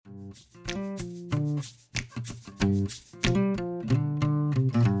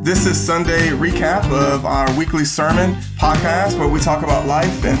This is Sunday recap of our weekly sermon podcast where we talk about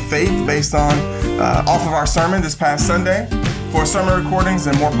life and faith based on off of our sermon this past Sunday. For sermon recordings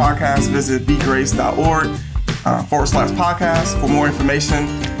and more podcasts, visit begrace.org/podcast. For more information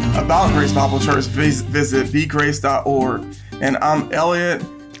about Grace Bible Church, visit begrace.org. And I'm Elliot,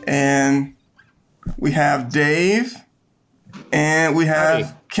 and we have Dave, and we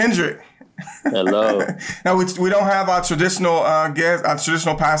have Kendrick. Hello. Now we don't have our traditional guests, our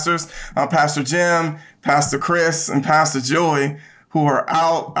traditional pastors, Pastor Jim, Pastor Chris, and Pastor Joey, who are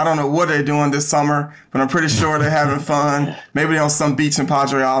out. I don't know what they're doing this summer, but I'm pretty sure they're having fun. Maybe they're on some beach in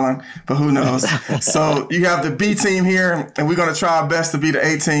Padre Island, but who knows? So you have the B team here, and we're going to try our best to be the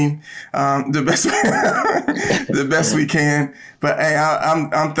A team, the best we can. But hey,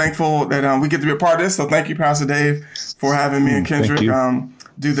 I'm thankful that we get to be a part of this. So thank you, Pastor Dave, for having me and Kendrick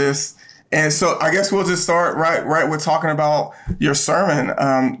do this. And so I guess we'll just start right with talking about your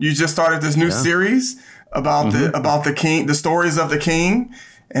sermon. You just started this new series about the king, the stories of the king,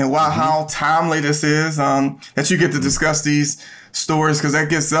 and how timely this is that you get to discuss these stories, because that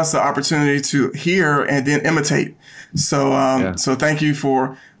gives us the opportunity to hear and then imitate. So so thank you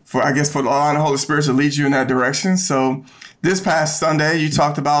for allowing the Holy Spirit to lead you in that direction. So this past Sunday you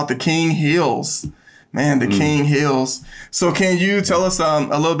talked about the King heals. Man, the King heals. So can you tell us a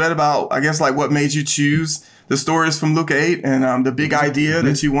little bit about, what made you choose the stories from Luke 8 and the big idea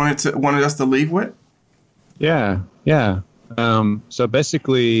that you wanted us to leave with? Yeah. So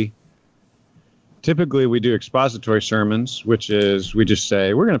basically, typically we do expository sermons, which is we just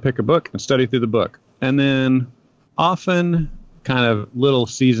say, we're going to pick a book and study through the book. And then often kind of little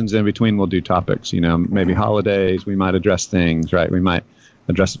seasons in between we'll do topics, maybe holidays, we might address things, right? We might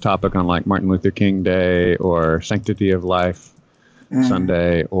address a topic on like Martin Luther King Day or Sanctity of Life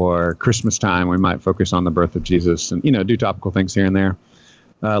Sunday, or Christmas time. We might focus on the birth of Jesus and, do topical things here and there.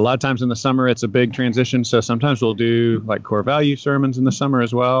 A lot of times in the summer, it's a big transition. So sometimes we'll do like core value sermons in the summer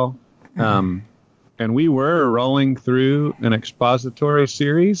as well. And we were rolling through an expository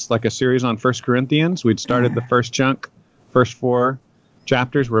series, like a series on 1 Corinthians. We'd started the first 4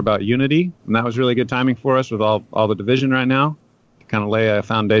 chapters were about unity. And that was really good timing for us with all the division right now. Kind of lay a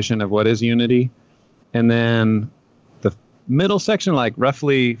foundation of what is unity. And then the middle section, like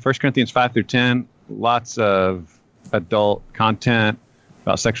roughly 1 Corinthians 5 through 10, lots of adult content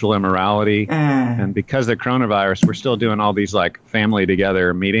about sexual immorality. And because of coronavirus, we're still doing all these like family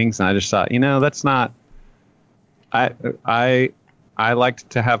together meetings. And I just thought, that's not, I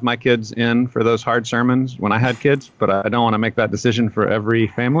liked to have my kids in for those hard sermons when I had kids, but I don't want to make that decision for every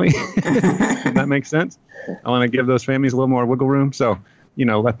family. If that makes sense. I want to give those families a little more wiggle room. So,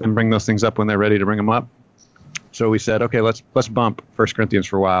 let them bring those things up when they're ready to bring them up. So we said, okay, let's bump 1 Corinthians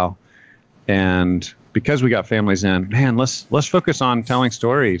for a while. And because we got families in, man, let's focus on telling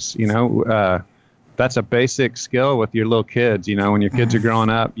stories. That's a basic skill with your little kids. When your kids are growing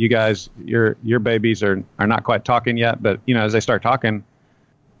up, you guys, your babies are not quite talking yet, but as they start talking,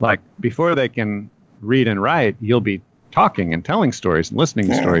 like before they can read and write, you'll be talking and telling stories and listening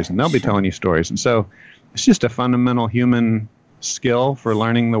to stories, and they'll be telling you stories. And so it's just a fundamental human skill for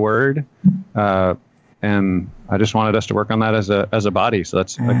learning the word. And I just wanted us to work on that as a body. So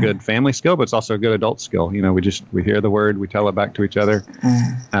that's a good family skill, but it's also a good adult skill. We hear the word, we tell it back to each other.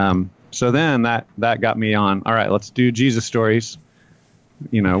 So then that got me on, all right, let's do Jesus stories.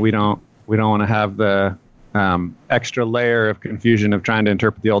 We don't want to have the extra layer of confusion of trying to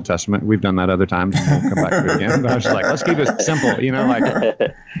interpret the Old Testament. We've done that other times, and we'll come back to it again. But I was just like, let's keep it simple,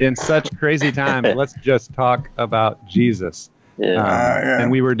 like in such crazy times, let's just talk about Jesus.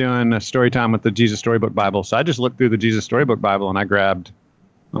 And we were doing a story time with the Jesus Storybook Bible. So I just looked through the Jesus Storybook Bible and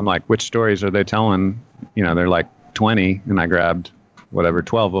I'm like, which stories are they telling? They're like 20, and I grabbed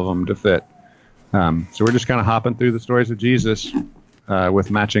 12 of them to fit. So we're just kind of hopping through the stories of Jesus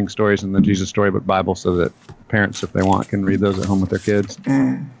with matching stories in the Jesus Storybook Bible so that parents, if they want, can read those at home with their kids.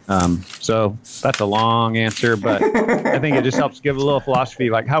 So that's a long answer, but I think it just helps give a little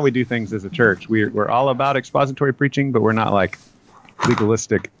philosophy, like how we do things as a church. We're all about expository preaching, but we're not like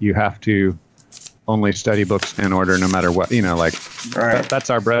legalistic. You have to only study books in order no matter what,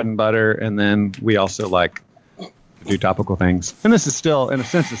 that's our bread and butter. And then we also like do topical things. And this is still, in a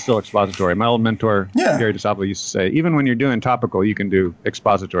sense, it's still expository. My old mentor, Gary DeSalvo, used to say, even when you're doing topical, you can do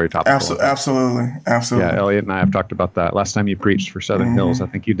expository topical. Absolutely. Yeah, Elliot and I have talked about that. Last time you preached for Southern Hills, I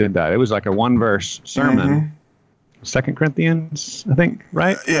think you did that. It was like a one-verse sermon. 2 Corinthians, I think,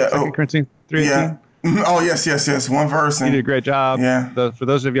 right? Yeah. 2 Corinthians 3:18. Yeah. Oh, yes. One verse. You did a great job. Yeah. For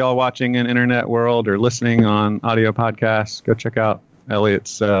those of y'all watching in internet world or listening on audio podcasts, go check out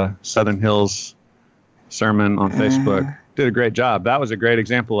Elliot's Southern Hills sermon on Facebook. did a great job. That was a great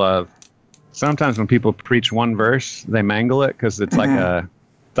example of sometimes when people preach one verse, they mangle it because it's like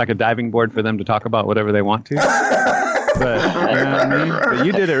a diving board for them to talk about whatever they want to. But, you know what I mean? But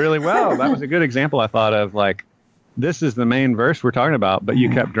you did it really well. That was a good example, I thought, of like, this is the main verse we're talking about, but you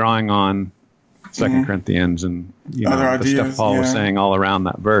kept drawing on 2 Corinthians and the stuff Paul was saying all around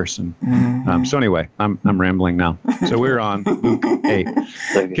that verse. And so anyway, I'm rambling now. So we're on Luke 8.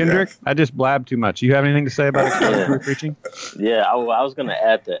 Kendrick, I just blabbed too much. You have anything to say about expository preaching? Yeah, I was going to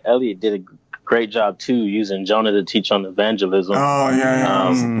add that Elliot did a great job too using Jonah to teach on evangelism. Oh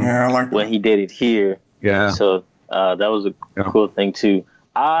yeah, I like that. When he did it here. Yeah. So that was a cool thing too.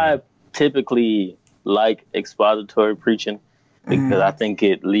 I typically like expository preaching because I think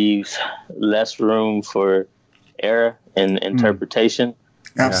it leaves less room for error in interpretation.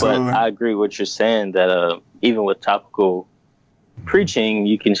 Absolutely. But I agree with what you're saying that even with topical preaching,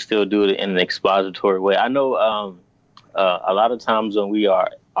 you can still do it in an expository way. I know a lot of times when we are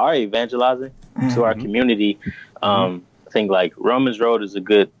evangelizing to our community, I think like Romans Road is a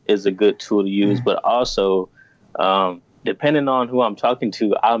good tool to use, but also depending on who I'm talking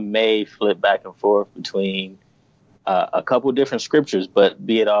to, I may flip back and forth between a couple different scriptures, but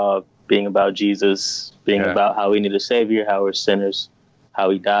be it all being about Jesus, being about how we need a savior, how we're sinners, how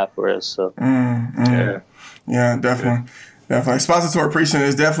he died for us. So yeah, definitely. Definitely. Expository preaching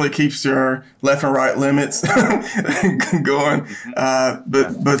definitely keeps your left and right limits going.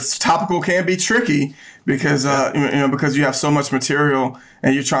 But topical can be tricky because because you have so much material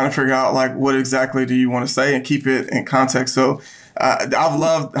and you're trying to figure out like what exactly do you want to say and keep it in context. So I've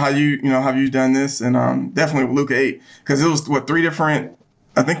loved how you've done this, and definitely Luke 8 because it was three different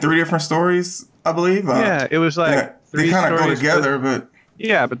stories, I believe. It was like they kind of go together,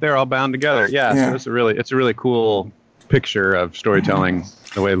 but they're all bound together. So it's a really cool picture of storytelling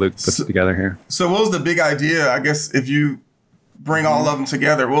the way Luke puts it together here. So what was the big idea, I guess, if you bring all of them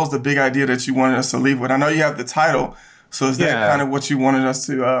together, what was the big idea that you wanted us to leave with? I know you have the title, so is that kind of what you wanted us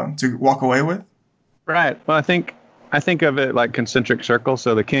to walk away with? Right. Well, I think of it like concentric circles.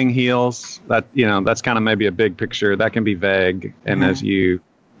 So the king heals, that's kind of maybe a big picture that can be vague. And as you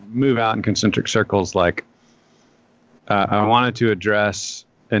move out in concentric circles, like I wanted to address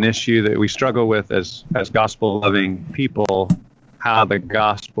an issue that we struggle with as gospel-loving people, how the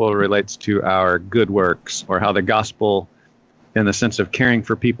gospel relates to our good works, or how the gospel, in the sense of caring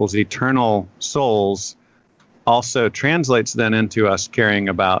for people's eternal souls, also translates then into us caring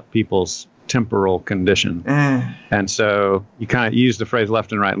about people's temporal condition. And so you kind of use the phrase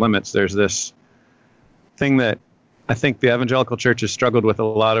left and right limits. There's this thing that I think the evangelical church has struggled with a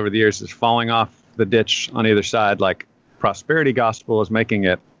lot over the years, is falling off the ditch on either side. Like, prosperity gospel is making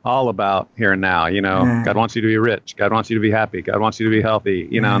it all about here and now. God wants you to be rich. God wants you to be happy. God wants you to be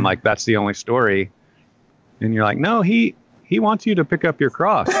healthy. And like that's the only story. And you're like, no, he wants you to pick up your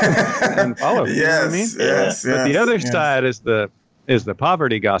cross and follow. Yes, you know what I mean? Yes. But the other side is the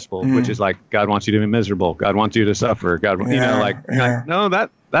poverty gospel, which is like God wants you to be miserable. God wants you to suffer. God, like no,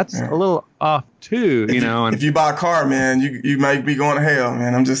 that's a little off too. If you buy a car, man, you might be going to hell,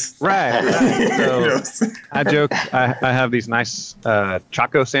 man. I'm just right. So I joke. I have these nice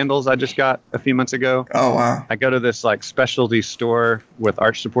Chaco sandals I just got a few months ago. Oh wow! I go to this like specialty store with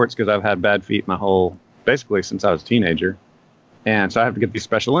arch supports because I've had bad feet basically since I was a teenager. And so I have to get these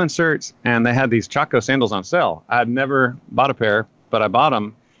special inserts, and they had these Chaco sandals on sale. I had never bought a pair, but I bought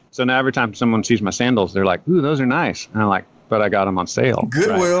them. So now every time someone sees my sandals, they're like, "Ooh, those are nice." And I'm like, "But I got them on sale."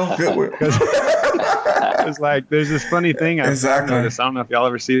 Goodwill. It's like there's this funny thing I've noticed. I don't know if y'all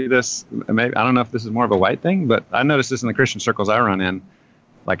ever see this. Maybe I don't know if this is more of a white thing, but I noticed this in the Christian circles I run in,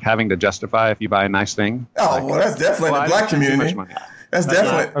 like having to justify if you buy a nice thing. Oh, well, that's definitely in the black community. That's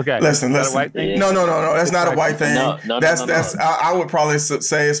definitely okay. Listen. A white thing? No. That's not a white thing. No. I would probably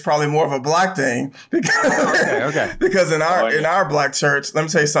say it's probably more of a black thing because because in our black church, let me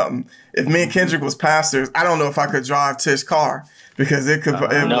tell you something. If me and Kendrick was pastors, I don't know if I could drive Tish's car because it could. You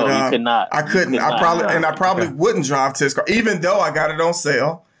could not. I couldn't. I probably wouldn't drive Tish's car, even though I got it on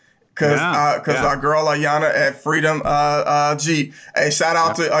sale. Because our girl Ayana at Freedom Jeep. Hey, shout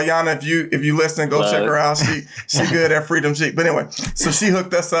out to Ayana if you listen, go check her out. She good at Freedom Jeep. But anyway, so she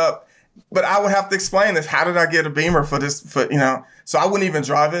hooked us up. But I would have to explain this. How did I get a Beamer for this? So I wouldn't even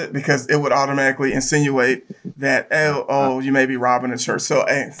drive it because it would automatically insinuate that you may be robbing the church. So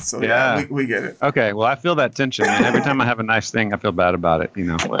we get it. Okay, well I feel that tension, man. Every time I have a nice thing, I feel bad about it.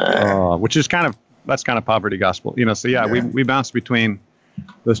 Which is that's kind of poverty gospel. So we bounce between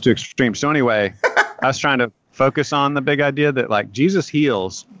those two extremes. So anyway, I was trying to focus on the big idea that like Jesus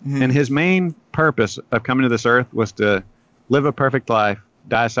heals, and his main purpose of coming to this earth was to live a perfect life,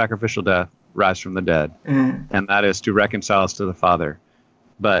 die a sacrificial death, rise from the dead, and that is to reconcile us to the Father.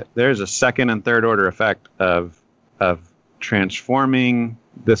 But there's a second and third order effect of transforming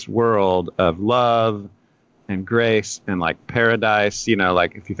this world of love and grace and like paradise. You know,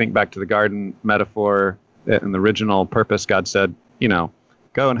 like if you think back to the garden metaphor, in the original purpose, God said, you know,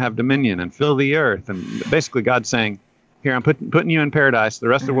 go and have dominion and fill the earth. And basically God's saying, here, I'm putting you in paradise. The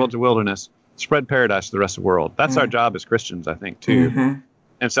rest of the world's a wilderness. Spread paradise to the rest of the world. That's our job as Christians, I think, too.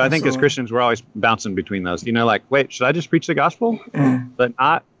 And so I think as Christians, we're always bouncing between those. You know, like, wait, should I just preach the gospel, but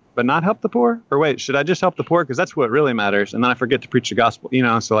not help the poor? Or wait, should I just help the poor? Because that's what really matters. And then I forget to preach the gospel. You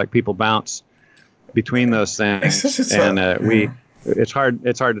know, so like people bounce between those things. It's hard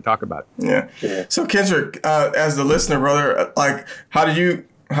to talk about. Yeah. So Kendrick, as the listener, brother, like, how do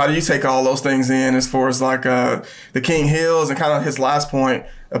you take all those things in as far as like the King Hills and kind of his last point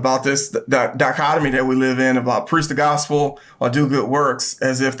about this that dichotomy that we live in about preach the gospel or do good works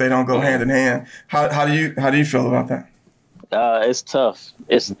as if they don't go hand in hand? How do you feel about that? It's tough.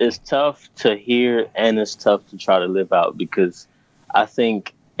 It's tough to hear, and it's tough to try to live out, because I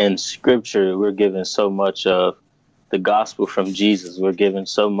think in Scripture we're given so much of the gospel from Jesus. We're given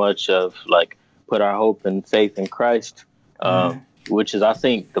so much of like put our hope and faith in Christ. Which is, I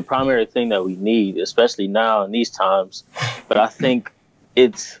think, the primary thing that we need, especially now in these times. But I think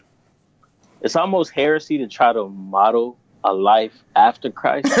it's almost heresy to try to model a life after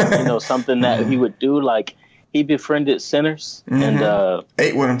Christ. You know, something that he would do, like he befriended sinners and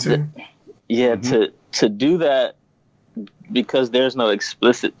ate with them too. Yeah, to do that, because there's no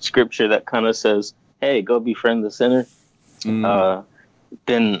explicit scripture that kind of says, "Hey, go befriend the sinner."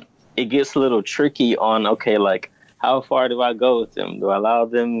 Then it gets a little tricky on, okay, like, how far do I go with them? Do I allow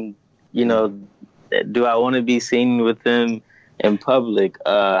them, you know, do I want to be seen with them in public?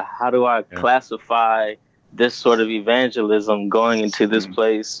 How do I classify this sort of evangelism going into this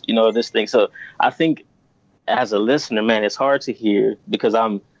place, you know, this thing? So I think as a listener, man, it's hard to hear, because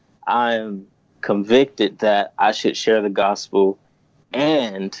I'm convicted that I should share the gospel,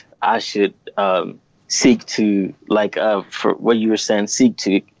 and I should seek to, like, for what you were saying, seek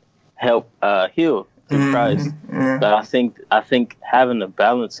to help heal through Christ. But I think having a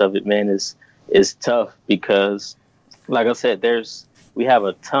balance of it, man, is tough, because, like I said, we have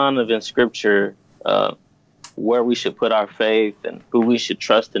a ton of in Scripture where we should put our faith and who we should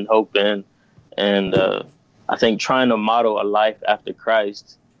trust and hope in, and I think trying to model a life after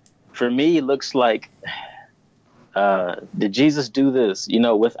Christ, for me, looks like, did Jesus do this? You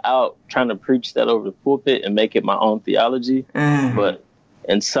know, without trying to preach that over the pulpit and make it my own theology, but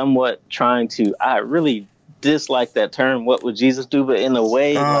and somewhat trying to, I really dislike that term, what would Jesus do, but in a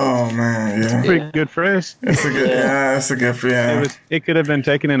way. Pretty good phrase. It's a good, it's a good phrase. It could have been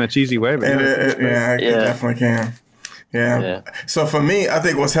taken in a cheesy way, but it definitely can. Yeah. So for me, I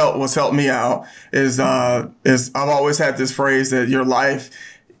think what's helped me out is I've always had this phrase that your life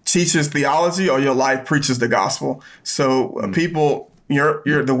teaches theology or your life preaches the gospel. So people,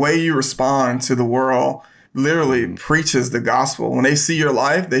 the way you respond to the world literally preaches the gospel. When they see your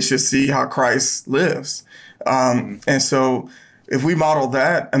life, they should see how Christ lives. And so if we model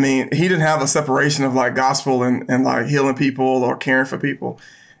that, I mean, he didn't have a separation of like gospel and like healing people or caring for people.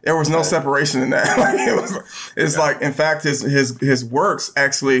 There was no separation in that. Like in fact, his works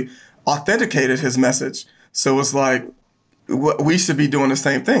actually authenticated his message. So it's like, we should be doing the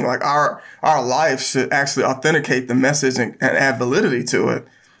same thing. Like our life should actually authenticate the message and add validity to it.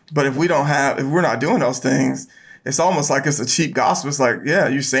 But if we're not doing those things, it's almost like it's a cheap gospel. It's like, yeah,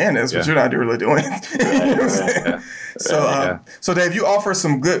 you're saying this, but you're not really doing it. So Dave, you offer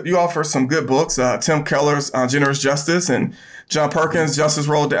some good books. Tim Keller's Generous Justice and John Perkins' Justice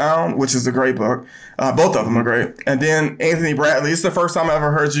Rolled Down, which is a great book. Both of them are great. And then Anthony Bradley, it's the first time I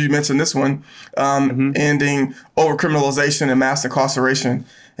ever heard you mention this one, Ending Overcriminalization and Mass Incarceration.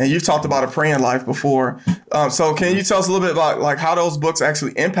 And you've talked about a praying life before. So can you tell us a little bit about like how those books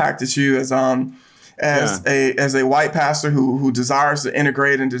actually impacted you as a white pastor who desires to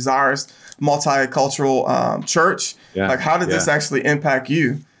integrate and desires multicultural church? Like how did this actually impact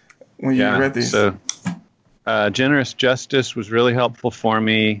you when you read these? So Generous Justice was really helpful for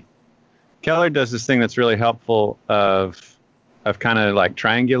me. Keller does this thing that's really helpful of kind of like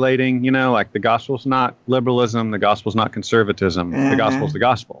triangulating, you know, like the gospel's not liberalism, the gospel's not conservatism, the gospel's the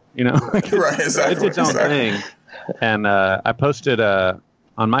gospel, you know? Right, exactly. It's its own thing. And I posted on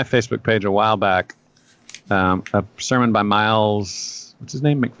my Facebook page a while back a sermon by Miles, what's his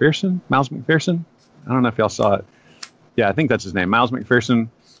name, McPherson? Miles McPherson? I don't know if y'all saw it. Yeah, I think that's his name, Miles McPherson.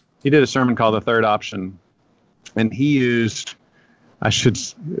 He did a sermon called The Third Option, and he used, I should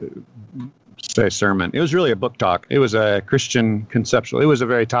say sermon. It was really a book talk. It was a Christian conceptual. It was a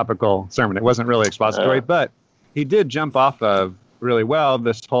very topical sermon. It wasn't really expository, but he did jump off of really well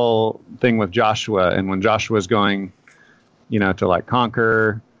this whole thing with Joshua. And when Joshua's going, to like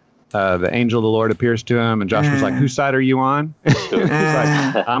conquer, the angel of the Lord appears to him, and Joshua's like, "Whose side are you on?" He's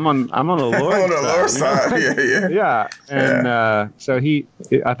like, "I'm on the Lord's on the Lord's side." Yeah. And so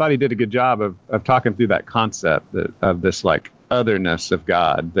I thought he did a good job of talking through that concept of this like otherness of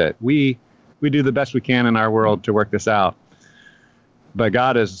God, that we do the best we can in our world to work this out, but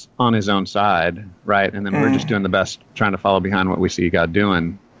God is on his own side, right? And then we're just doing the best trying to follow behind what we see God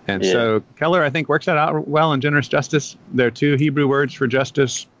doing. And so Keller, I think, works that out well in Generous Justice. There are two Hebrew words for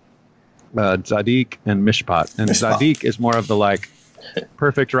justice, tzaddik and mishpat. And tzaddik is more of the like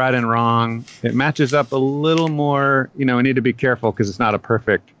perfect right and wrong. It matches up a little more, we need to be careful because it's not a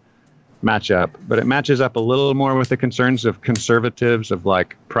perfect matchup, but it matches up a little more with the concerns of conservatives of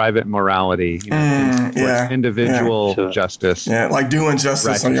like private morality, individual justice. Yeah, like doing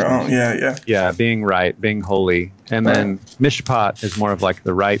justice on your own. Yeah, being right, being holy. And then mishpat is more of like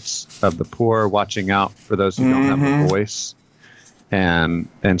the rights of the poor, watching out for those who don't have a voice. And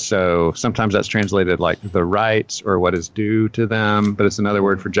so sometimes that's translated like the rights or what is due to them, but it's another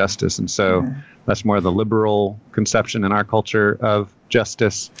word for justice. And so that's more the liberal conception in our culture of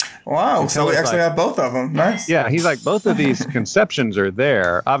justice. Wow. So we actually have both of them. Nice. Yeah. He's like, both of these conceptions are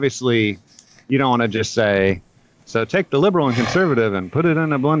there. Obviously, you don't want to just say, so take the liberal and conservative and put it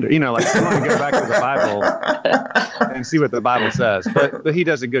in a blender. You want to go back to the Bible and see what the Bible says. But he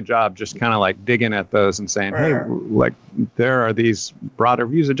does a good job just kind of like digging at those and saying, hey, like there are these broader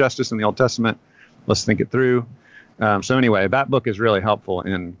views of justice in the Old Testament. Let's think it through. So anyway, that book is really helpful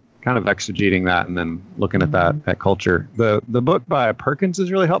in kind of exegeting that and then looking at that culture. The book by Perkins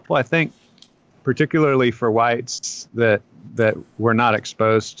is really helpful, I think, particularly for whites that were not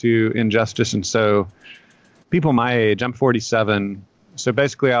exposed to injustice. And so people my age, I'm 47. So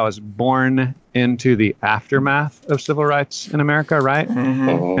basically I was born into the aftermath of civil rights in America, right?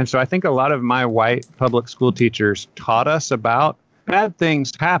 And so I think a lot of my white public school teachers taught us about bad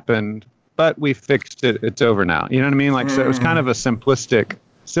things happened, but we fixed it. It's over now. You know what I mean? Like, so it was kind of a simplistic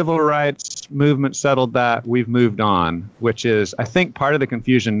civil rights movement settled that, we've moved on, which is, I think, part of the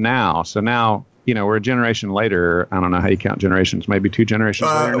confusion now. So now, we're a generation later. I don't know how you count generations, maybe 2 generations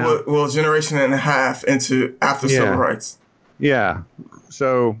later now. Well, generation and a half after civil rights. Yeah.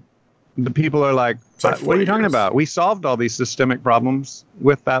 So the people are like, what are you talking about? We solved all these systemic problems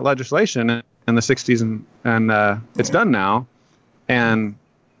with that legislation in the 60s and it's done now. And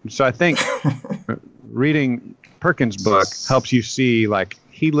so I think reading Perkins' book helps you see, like,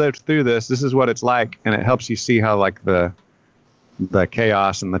 he lived through this. This is what it's like. And it helps you see how, like, the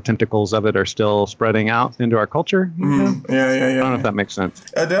chaos and the tentacles of it are still spreading out into our culture. Yeah. I don't know if that makes sense.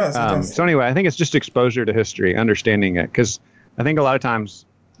 It does. So anyway, I think it's just exposure to history, understanding it. Because I think a lot of times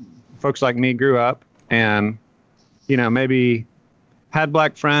folks like me grew up and, maybe had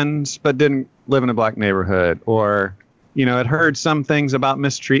black friends, but didn't live in a black neighborhood, or, had heard some things about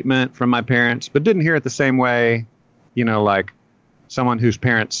mistreatment from my parents, but didn't hear it the same way, like someone whose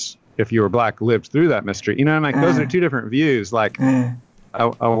parents, if you were black, lived through that mistreatment. Like those are two different views. Like a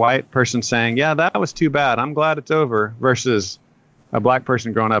white person saying, yeah, that was too bad, I'm glad it's over, versus a black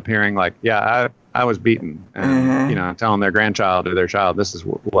person growing up hearing like, yeah, I was beaten, and telling their grandchild or their child, this is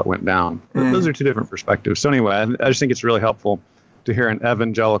what went down. Those are two different perspectives. So anyway, I just think it's really helpful to hear an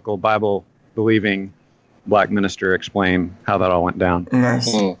evangelical Bible believing black minister explain how that all went down.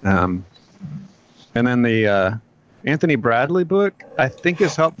 Nice. And then the Anthony Bradley book, I think,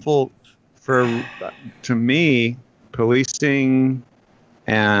 is helpful to me. Policing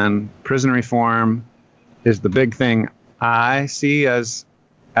and prison reform is the big thing I see as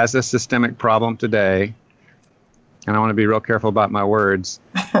a systemic problem today. And I want to be real careful about my words.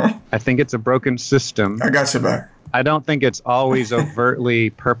 I think it's a broken system. I got your back. I don't think it's always overtly,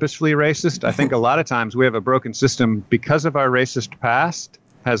 purposefully racist. I think a lot of times we have a broken system because of our racist past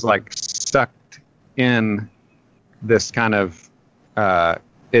has like sucked in this kind of,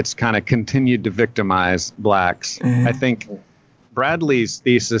 it's kind of continued to victimize blacks. I think Bradley's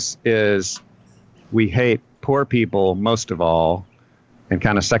thesis is we hate poor people most of all, and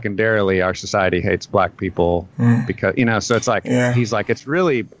kind of secondarily our society hates black people because, so it's like, he's like, it's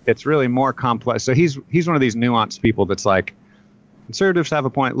really more complex. So he's one of these nuanced people that's like, conservatives have a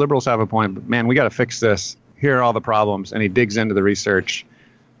point, liberals have a point, but man, we got to fix this. Here are all the problems. And he digs into the research.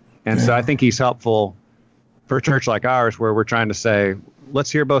 And so I think he's helpful for a church like ours, where we're trying to say, let's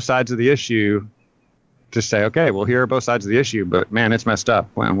hear both sides of the issue, to say, okay, well, here are both sides of the issue, but man, it's messed up.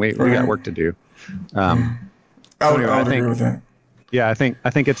 Well, we got work to do. I would agree with that. Yeah, I think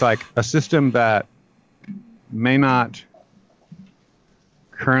it's like a system that may not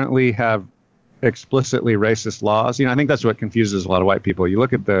currently have explicitly racist laws. I think that's what confuses a lot of white people. You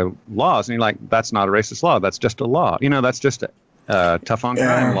look at the laws and you're like, that's not a racist law. That's just a law. That's just a tough on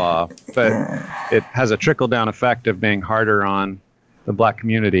crime law. But it has a trickle down effect of being harder on the black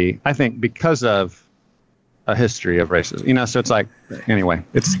community, I think, because of a history of racism. So it's like, anyway,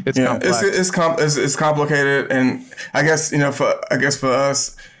 it's complex. It's complicated, and I guess for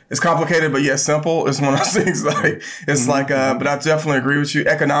us, it's complicated, but yet simple. It's one of those things like it's but I definitely agree with you.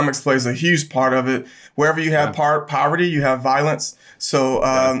 Economics plays a huge part of it. Wherever you have poverty, you have violence. So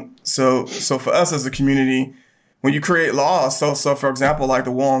so for us as a community, when you create laws, so for example, like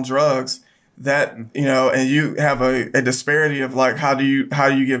the war on drugs, that and you have a disparity of like how do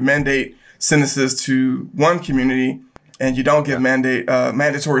you give mandate sentences to one community and you don't give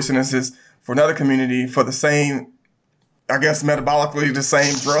mandatory sentences for another community for the same, I guess, metabolically the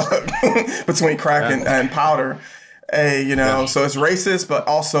same drug between crack and powder. So it's racist, but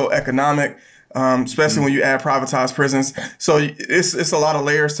also economic, especially when you add privatized prisons. So it's a lot of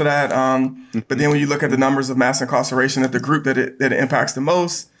layers to that. But then when you look at the numbers of mass incarceration at the group that it impacts the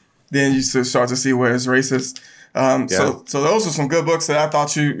most, then you start to see where it's racist. So those are some good books that I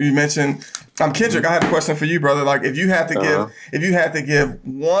thought you mentioned. Kendrick, I had a question for you, brother. Like if you had to give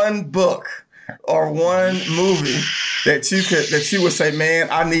one book or one movie that you would say, man,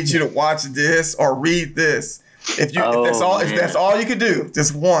 I need you to watch this or read this. If that's all you could do,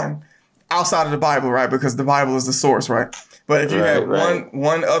 just one outside of the Bible, right? Because the Bible is the source, right? But if you had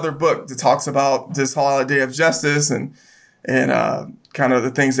one other book that talks about this whole idea of justice and kind of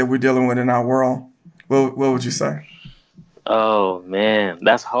the things that we're dealing with in our world, what would you say? Oh man,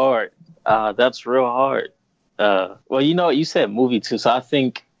 that's hard. That's real hard. Well, you said movie too, so I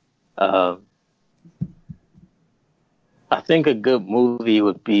think a good movie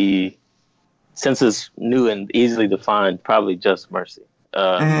would be, since it's new and easily defined, probably Just Mercy.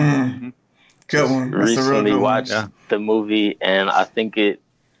 Good one. That's recently watched the movie, and I think the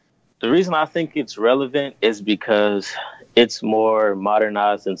reason I think it's relevant is because it's more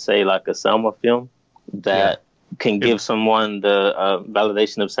modernized than, say, like a Selma film that can give someone the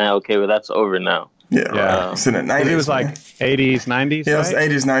validation of saying, okay, well, that's over now. It's in the 90s. It was like 80s, 90s. Yeah, right?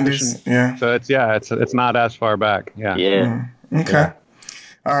 It was 80s, 90s. Yeah. So it's not as far back. Yeah. Yeah. Okay. Yeah.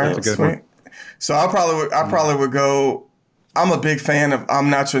 All right. That's a good one. So I probably would go. I'm a big fan of I'm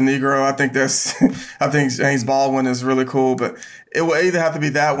Not Your Negro. I think James Baldwin is really cool, but it will either have to be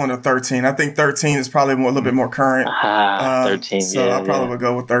that one or 13. I think 13 is probably a little bit more current. 13. So I probably would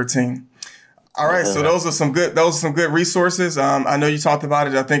go with 13. All right. So those are some good resources. I know you talked about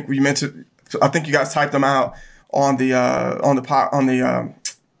it. I think you guys typed them out on the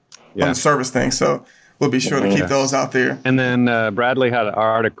service thing. So we'll be sure to keep those out there. And then Bradley had an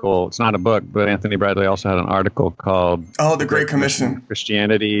article. It's not a book, but Anthony Bradley also had an article called The Great Commission.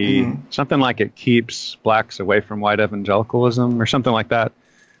 Christianity, something like it keeps blacks away from white evangelicalism or something like that.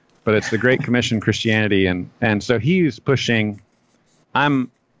 But it's the Great Commission Christianity. And so he's pushing, let me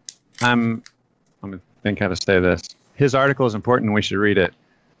think how to say this. His article is important and we should read it.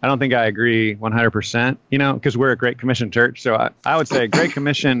 I don't think I agree 100%, because we're a Great Commission church. So I would say Great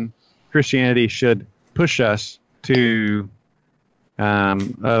Commission Christianity should push us to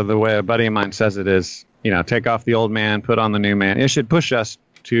the way a buddy of mine says it is, take off the old man, put on the new man. It should push us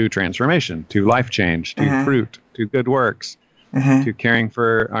to transformation, to life change, to fruit, to good works, to caring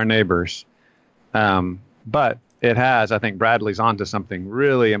for our neighbors. But it has, I think Bradley's onto something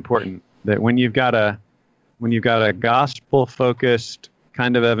really important, that when you've got a gospel focused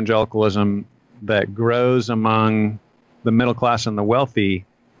kind of evangelicalism that grows among the middle class and the wealthy,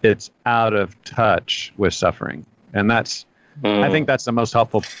 it's out of touch with suffering. And that's, I think that's the most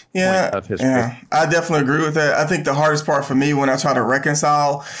helpful point of history. Yeah, I definitely agree with that. I think the hardest part for me when I try to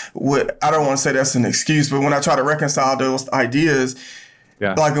reconcile I don't want to say that's an excuse, but when I try to reconcile those ideas,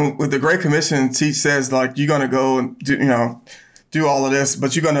 like with the Great Commission, says like, you're going to go and do all of this,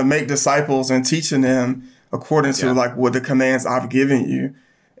 but you're going to make disciples and teaching them according to like what the commands I've given you.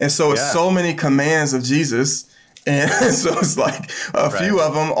 And so it's so many commands of Jesus. And so it's like a few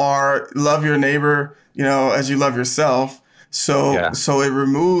of them are love your neighbor, as you love yourself. So it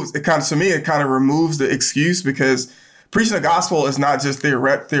removes the excuse, because preaching the gospel is not just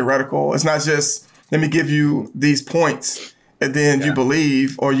theoretical. It's not just, let me give you these points and then you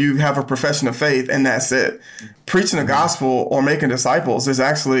believe or you have a profession of faith and that's it. Preaching the gospel or making disciples is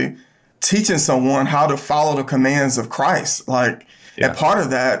actually teaching someone how to follow the commands of Christ. And part of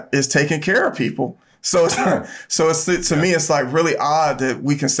that is taking care of people. So it's to me, it's like really odd that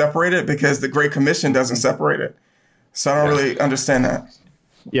we can separate it, because the Great Commission doesn't separate it. So I don't really understand that.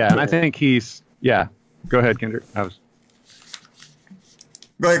 Yeah, and I think Go ahead, Kendrick. Go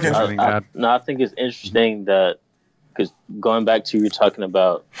ahead, Kendrick. I think it's interesting that, because going back to you talking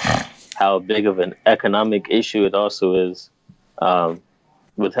about how big of an economic issue it also is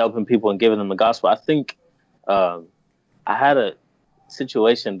with helping people and giving them the gospel. I think I had a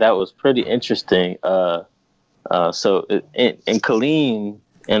situation that was pretty interesting. So in Killeen,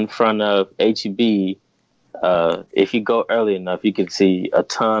 in front of HEB, if you go early enough, you can see a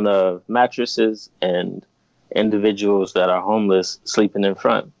ton of mattresses and individuals that are homeless sleeping in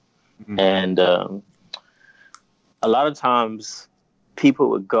front. Mm-hmm. And a lot of times people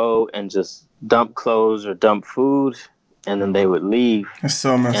would go and just dump clothes or dump food, and then they would leave. That's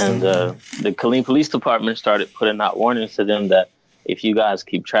so messed up. And the Killeen Police Department started putting out warnings to them that if you guys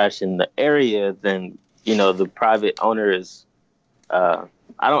keep trashing the area, then, you know, the private owner is, I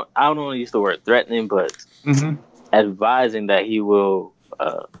don't want to use the word threatening, but advising that he will,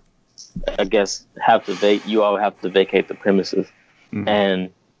 I guess, you all have to vacate the premises. Mm-hmm. And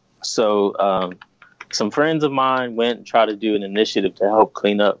so some friends of mine went and tried to do an initiative to help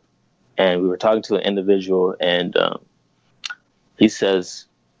clean up. And we were talking to an individual, and he says,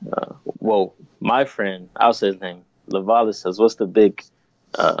 my friend, I'll say his name, Lavala, says, what's the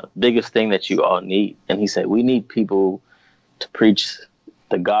biggest thing that you all need? And he said, we need people to preach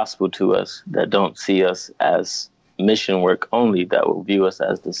the gospel to us that don't see us as mission work only, that will view us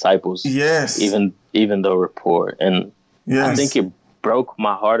as disciples. Yes. Even though we're poor. And I think it broke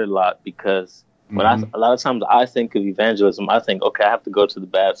my heart a lot, because when a lot of times I think of evangelism, I think, okay, I have to go to the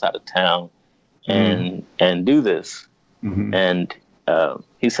bad side of town and do this. Mm-hmm. And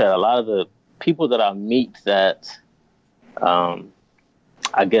he said a lot of the people that I meet that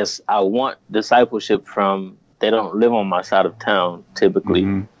I guess I want discipleship from, they don't live on my side of town typically.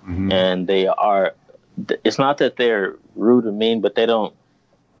 Mm-hmm. And it's not that they're rude or mean, but they don't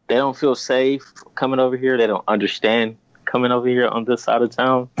feel safe coming over here. They don't understand coming over here on this side of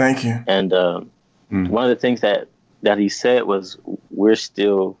town. Thank you. And one of the things that he said was, we're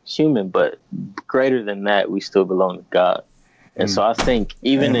still human, but greater than that, we still belong to God. And so I think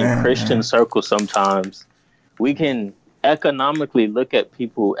even in Christian circles, sometimes we can economically look at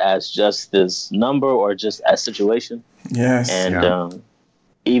people as just this number or just a situation. Yes. And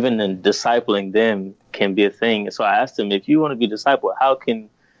even in discipling them can be a thing. So I asked him, if you want to be discipled, how can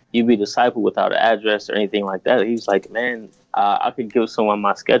you be discipled without an address or anything like that? He was like, man, I could give someone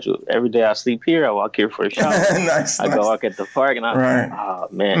my schedule. Every day I sleep here, I walk here for a shower. I go walk at the park, and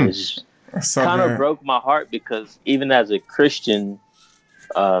it just kind of broke my heart, because even as a Christian,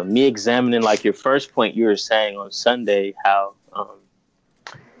 me examining, like your first point you were saying on Sunday, how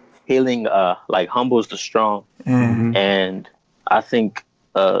healing like humbles the strong. Mm-hmm. And I think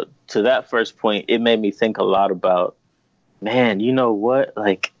to that first point, it made me think a lot about, man, you know what?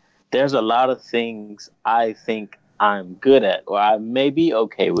 Like, there's a lot of things I think I'm good at, or I may be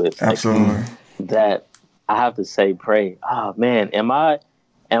okay with. Absolutely. Like, that I have to say, pray, man, am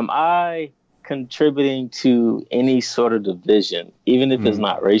I contributing to any sort of division, even if it's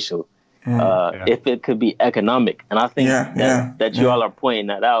not racial, if it could be economic? And I think that you all are pointing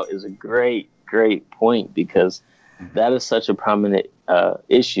that out is a great, great point, because that is such a prominent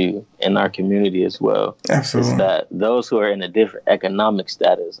issue in our community as well. Absolutely. Is that those who are in a different economic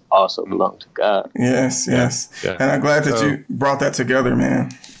status also belong to God. Yes. Yeah. And I'm glad that you brought that together,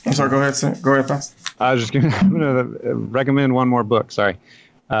 man. I'm sorry, go ahead, sir. Go ahead, Pastor. I was just going to recommend one more book. Sorry.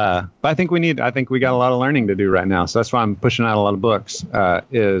 But I think we got a lot of learning to do right now. So that's why I'm pushing out a lot of books,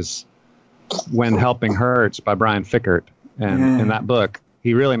 is When Helping Hurts by Brian Fikkert. And in that book,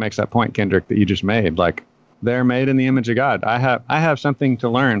 he really makes that point, Kendrick, that you just made. Like, they're made in the image of God. I have something to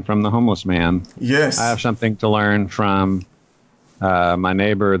learn from the homeless man. Yes. I have something to learn from my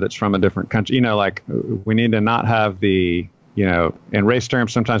neighbor that's from a different country. You know, like, we need to not have the, you know, in race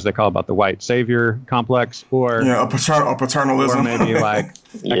terms, sometimes they call about the white savior complex, or a paternalism, or maybe like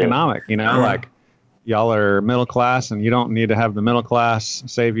economic. You know, like, y'all are middle class, and you don't need to have the middle class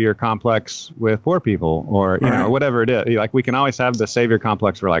savior complex with poor people, or you know, whatever it is. Like, we can always have the savior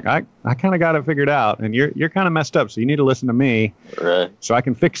complex. We're like, I kind of got it figured out, and you're kind of messed up, so you need to listen to me, so I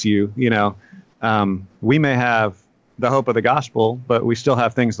can fix you. You know, we may have the hope of the gospel, but we still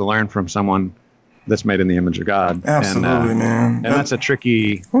have things to learn from someone that's made in the image of God. Absolutely, man. And that's a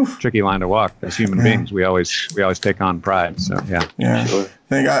tricky line to walk. As human beings, we always take on pride. So yeah. Sure.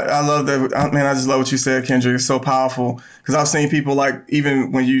 I love that, man. I just love what you said, Kendrick. It's so powerful, because I've seen people, like,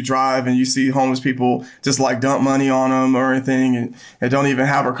 even when you drive and you see homeless people, just like dump money on them or anything, and don't even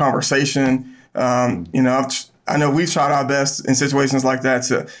have a conversation. You know, I know we've tried our best in situations like that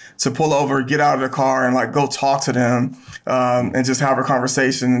to pull over, get out of the car, and like go talk to them, and just have a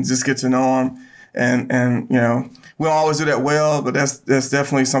conversation and just get to know them. And we don't always do that well, but that's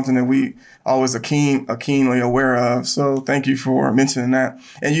definitely something that we always are keenly aware of. So thank you for mentioning that.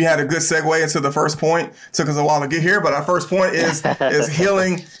 And you had a good segue into the first point. Took us a while to get here, but our first point is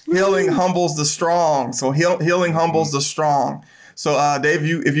healing humbles the strong. So healing humbles the strong. So Dave,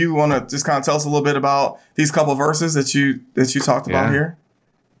 if you want to just kind of tell us a little bit about these couple of verses that you talked about here.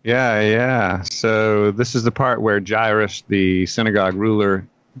 Yeah. So this is the part where Jairus, the synagogue ruler,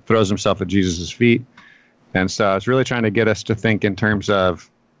 throws himself at Jesus' feet. And so I was really trying to get us to think in terms of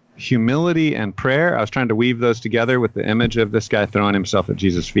humility and prayer. I was trying to weave those together with the image of this guy throwing himself at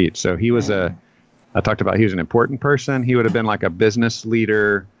Jesus' feet. So he was I talked about he was an important person. He would have been like a business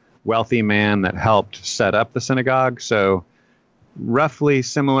leader, wealthy man that helped set up the synagogue. So roughly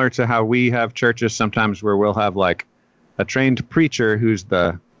similar to how we have churches sometimes where we'll have like a trained preacher who's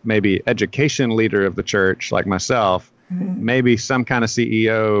the maybe education leader of the church, like myself, maybe some kind of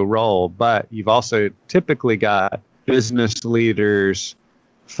CEO role, but you've also typically got business leaders,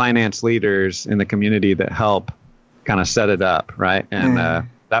 finance leaders in the community that help kind of set it up, right? And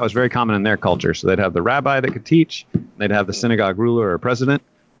that was very common in their culture. So they'd have the rabbi that could teach, they'd have the synagogue ruler or president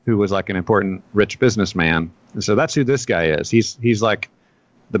who was like an important rich businessman. And so that's who this guy is. He's like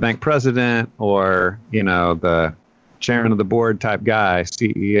the bank president or, the chairman of the board type guy,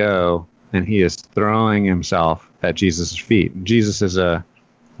 CEO, and he is throwing himself at Jesus' feet. And Jesus is a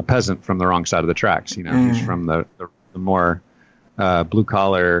peasant from the wrong side of the tracks. He's from the more blue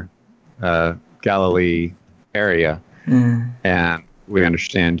collar Galilee area. And we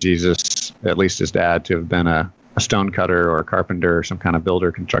understand Jesus, at least his dad, to have been a stone cutter or a carpenter or some kind of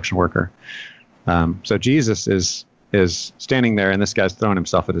builder, construction worker. So Jesus is standing there, and this guy's throwing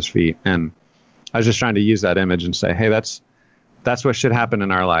himself at his feet. And I was just trying to use that image and say, hey, that's what should happen in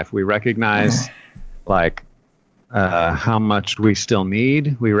our life. We recognize how much we still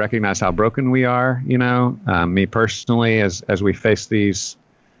need. We recognize how broken we are. Me personally, as we face these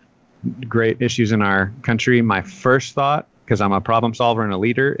great issues in our country, my first thought, because I'm a problem solver and a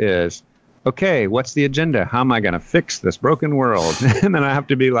leader, is, okay, what's the agenda? How am I going to fix this broken world? And then I have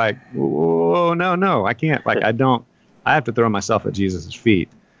to be like, whoa, no, I can't. I have to throw myself at Jesus' feet.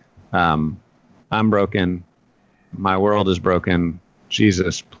 I'm broken. My world is broken.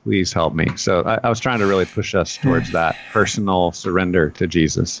 Jesus, please help me. So I was trying to really push us towards that personal surrender to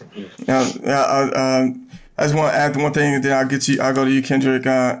Jesus. I just want to add one thing, and then I'll go to you, Kendrick.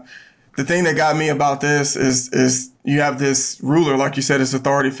 The thing that got me about this is you have this ruler, like you said, this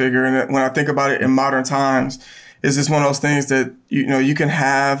authority figure. And when I think about it in modern times, it's just one of those things that, you can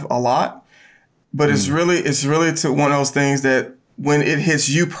have a lot, but it's really to one of those things that when it hits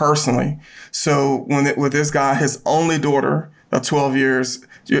you personally. So with this guy, his only daughter of 12 years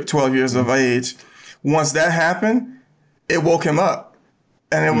of age, once that happened, it woke him up.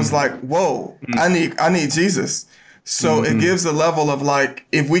 And it was like, whoa, I need Jesus. So it gives a level of like,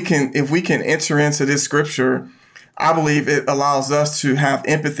 if we can enter into this scripture, I believe it allows us to have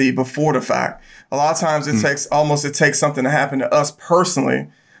empathy before the fact. A lot of times it takes something to happen to us personally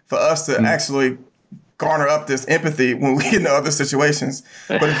for us to actually garner up this empathy when we get into other situations.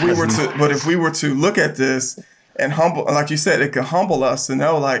 But if we were to look at this and humble, like you said, it could humble us to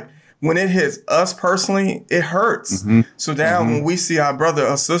know, like, when it hits us personally, it hurts. So now when we see our brother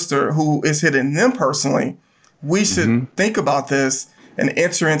or sister who is hitting them personally, we should think about this and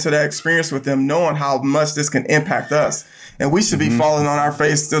enter into that experience with them, knowing how much this can impact us. And we should be falling on our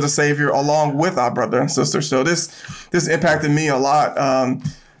face to the Savior along with our brother and sister. So this impacted me a lot,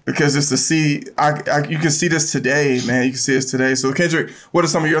 because just to see, you can see this today, man. You can see this today. So Kendrick, what are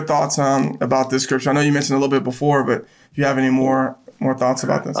some of your thoughts about this scripture? I know you mentioned a little bit before, but if you have any more thoughts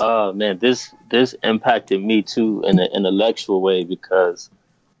about this? Oh man, this impacted me too in an intellectual way, because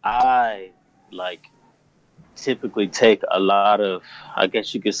I typically take a lot of, I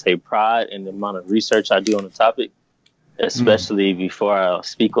guess you could say, pride in the amount of research I do on the topic, especially before I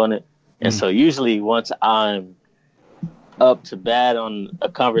speak on it. And so usually once I'm up to bat on a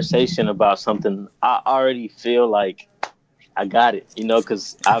conversation about something, I already feel like I got it,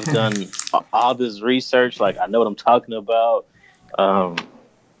 because I've done all this research. Like, I know what I'm talking about.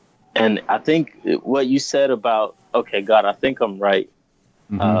 And I think what you said about, okay, God, I think I'm right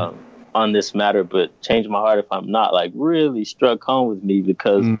on this matter, but change my heart if I'm not, like, really struck home with me,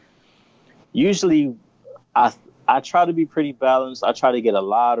 because usually I try to be pretty balanced. I try to get a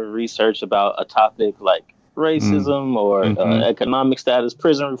lot of research about a topic like racism or economic status,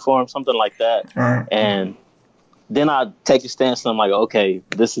 prison reform, something like that. And then I take a stance and I'm like, okay,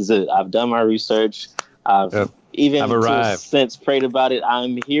 this is it. I've done my research. I've I've arrived. since prayed about it.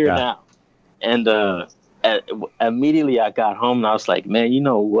 I'm here now. And immediately I got home and I was like, man, you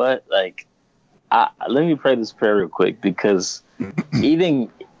know what? Like, let me pray this prayer real quick, because even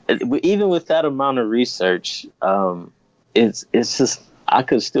with that amount of research, it's just, I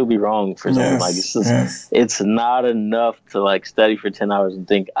could still be wrong for something. Like, it's just, it's not enough to like study for 10 hours and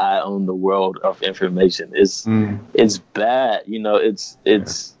think I own the world of information. It's bad. You know, it's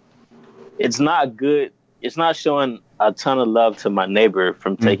not good. It's not showing a ton of love to my neighbor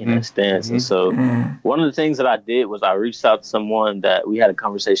from taking that stance. And so one of the things that I did was I reached out to someone that we had a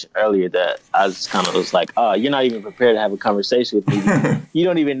conversation earlier that I just kind of was like, oh, you're not even prepared to have a conversation with me. You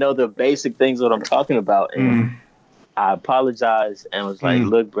don't even know the basic things that I'm talking about. And I apologized and was like,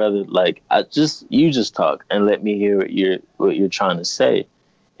 look, brother, like, you just talk and let me hear what you're trying to say.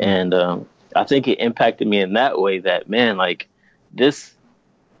 And I think it impacted me in that way, that, man, like,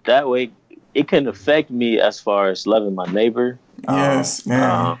 that way it can affect me as far as loving my neighbor. Yes,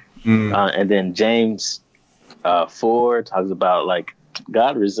 man. And then James 4 talks about, like,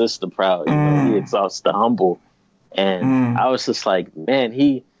 God resists the proud, you know, he exalts the humble. And I was just like, man,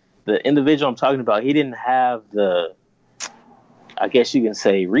 the individual I'm talking about, he didn't have the, I guess you can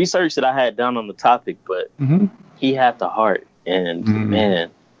say, research that I had done on the topic, but he had the heart. And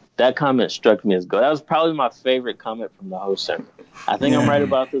man, that comment struck me as gold. That was probably my favorite comment from the whole sermon. I think I'm right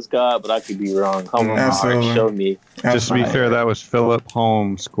about this, God, but I could be wrong. Come on, my heart, show me. Just to be fair, that was Philip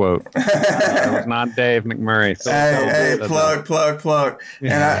Holmes' quote. That was not Dave McMurray. Hey, plug.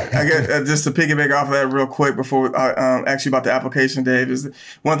 Yeah. And I get just to piggyback off of that real quick before I ask you about the application, Dave, is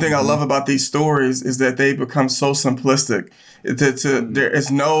one thing I love about these stories is that they become so simplistic.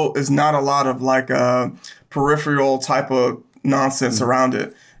 It's not a lot of like peripheral type of nonsense around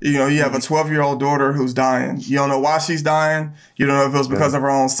it. You know, you have a 12-year-old daughter who's dying. You don't know why she's dying. You don't know if it was because of her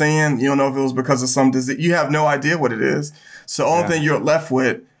own sin. You don't know if it was because of some disease. You have no idea what it is. So the only thing you're left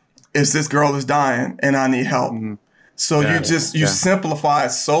with is this girl is dying and I need help. So you simplify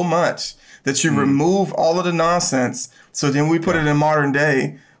it so much that you remove all of the nonsense. So then we put it in modern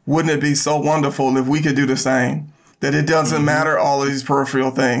day. Wouldn't it be so wonderful if we could do the same? That it doesn't matter all of these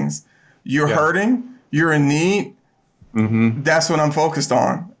peripheral things. You're hurting. You're in need. That's what I'm focused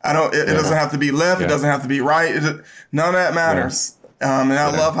on. It doesn't have to be left. It doesn't have to be right. None of that matters. And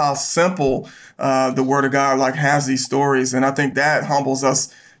I love how simple the Word of God like has these stories, and I think that humbles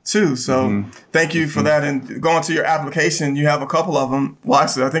us too. So thank you for that. And going to your application, you have a couple of them. Well,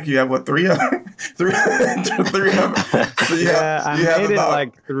 actually, I think you have three of them. three of them. So I made it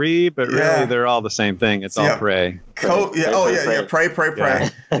like 3, but really they're all the same thing. It's all pray. Pray. You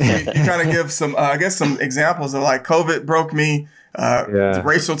kind of give some, I guess, some examples of like COVID broke me.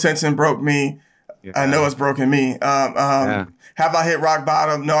 Racial tension broke me. I know it's broken me. Have I hit rock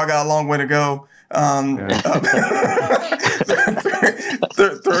bottom? No, I got a long way to go.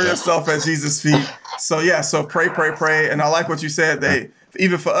 Throw yourself at Jesus' feet. So pray. And I like what you said.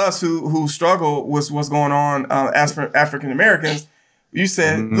 Even for us who struggle with what's going on as for African Americans, you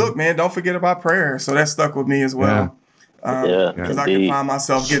said, look, man, don't forget about prayer. So that stuck with me as well. Because I can find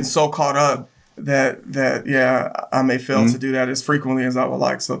myself getting so caught up that I may fail to do that as frequently as I would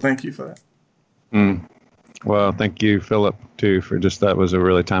like. So thank you for that. Well, thank you, Philip, too, for that was a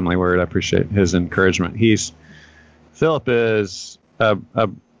really timely word. I appreciate his encouragement. Philip is a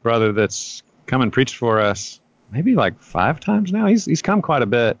brother that's come and preached for us maybe like 5 times now. He's come quite a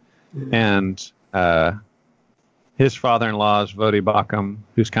bit. And his father-in-law is Vodi Bakum,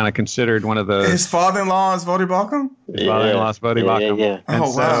 who's kind of considered one of the... His father-in-law is Vodi Bakum? His father-in-law is Vodi Bakum. Yeah.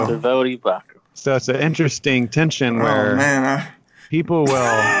 Oh, wow. So, Vodi Bakum. So it's an interesting tension where people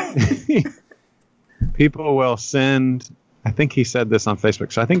will send... I think he said this on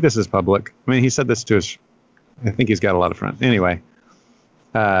Facebook, so I think this is public. I mean, he said this to us. I think he's got a lot of friends. Anyway,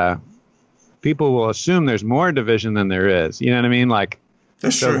 people will assume there's more division than there is. You know what I mean? Like,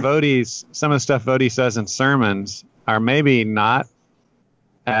 that's so true. Some of the stuff Vodi says in sermons are maybe not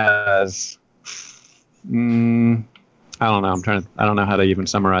as... I don't know. I don't know how to even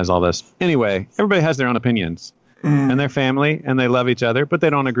summarize all this. Anyway, everybody has their own opinions. And their family, and they love each other, but they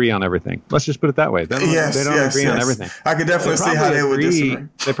don't agree on everything. Let's just put it that way. They don't agree on everything. I could definitely see how they would disagree.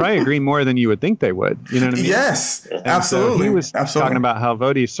 They probably agree more than you would think they would. You know what I mean? Yes, and absolutely. So he was talking about how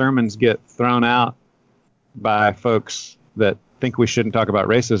Vodi's sermons get thrown out by folks that think we shouldn't talk about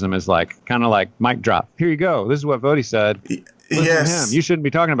racism as kind of like mic drop. Here you go. This is what Vodi said. Listen to him. You shouldn't be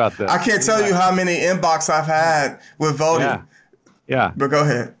talking about this. I can't tell you how many inbox I've had with Vodi. Yeah. But go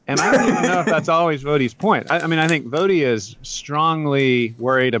ahead. And I don't even know if that's always Vodi's point. I mean, I think Vodi is strongly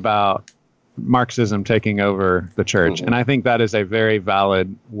worried about Marxism taking over the church. And I think that is a very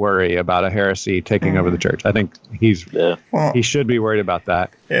valid worry about a heresy taking over the church. I think he should be worried about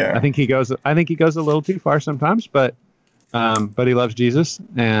that. Yeah. I think he goes a little too far sometimes, but he loves Jesus,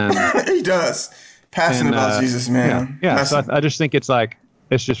 and he does. Passionate about Jesus, man. Yeah. So I just think it's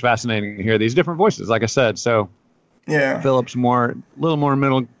just fascinating to hear these different voices, like I said. So yeah, Philip's a little more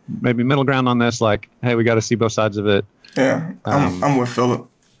middle ground on this. Like, hey, we got to see both sides of it. Yeah, I'm with Philip.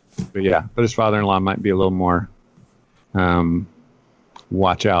 But his father-in-law might be a little more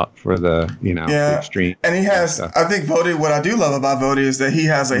watch out for the the extreme. And he has, I think Vodi, what I do love about Vodi is that he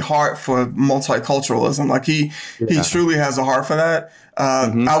has a heart for multiculturalism. Like he truly has a heart for that.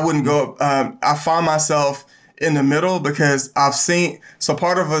 I wouldn't go, I find myself in the middle because I've seen, so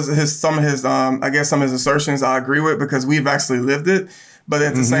part of some of his assertions I agree with because we've actually lived it. But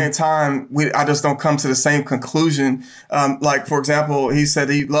at the same time, I just don't come to the same conclusion. Like, for example, he said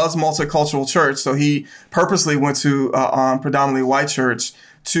he loves multicultural church. So he purposely went to a predominantly white church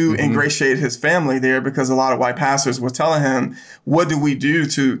to ingratiate his family there because a lot of white pastors were telling him, what do we do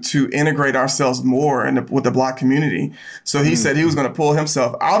to integrate ourselves more with the black community? So he said he was going to pull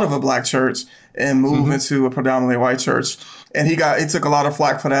himself out of a black church and move into a predominantly white church. And he took a lot of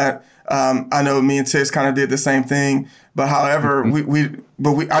flack for that. I know me and Tish kind of did the same thing, but however,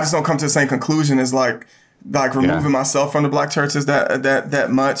 I just don't come to the same conclusion as like removing myself from the black churches that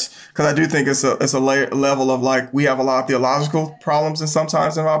much, because I do think it's a level of like we have a lot of theological problems and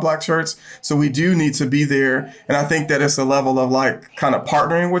sometimes in our black church, so we do need to be there, and I think that it's a level of like kind of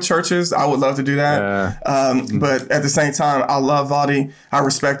partnering with churches. I would love to do that, but at the same time, I love Vadi. I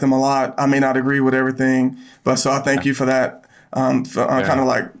respect him a lot. I may not agree with everything, but so I thank you for that. Kind of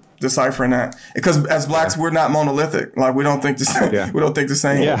like deciphering that, because as blacks we're not monolithic. Like we don't think the same. We don't think the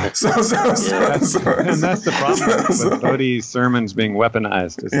same. And that's the problem with Vodi's sermons being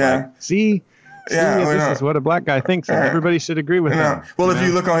weaponized. It's like, see, this is what a black guy thinks, and everybody should agree with him. Well, if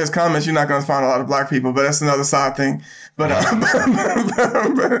you look on his comments, you're not going to find a lot of black people, but that's another side thing. But no,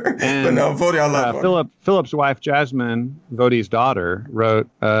 Vodi, I love Philip's wife, Jasmine, Vodi's daughter, wrote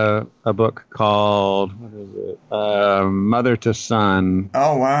a book called Mother to Son.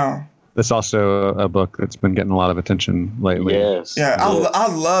 Oh, wow. That's also a book that's been getting a lot of attention lately. Yes. Yeah, I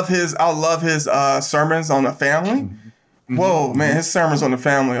love his sermons on the family. Whoa, man, his sermons on the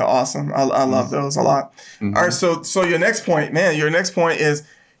family are awesome. I love those a lot. All right, so your next point is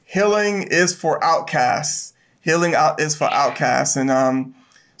healing is for outcasts. Healing is for outcasts. And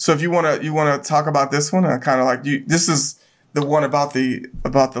so if you want to talk about this one, kind of like this is the one about the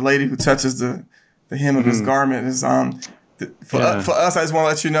lady who touches the hem of his garment. Is for us, I just want to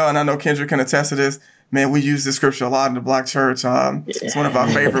let you know, and I know Kendrick can attest to this. Man, we use this scripture a lot in the black church. It's one of our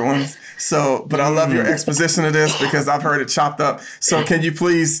favorite ones. So, but I love your exposition of this because I've heard it chopped up. So can you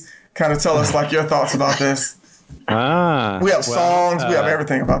please kind of tell us like your thoughts about this? We have songs. We have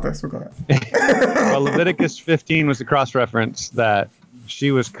everything about this. We'll go ahead. Well, Leviticus 15 was the cross-reference that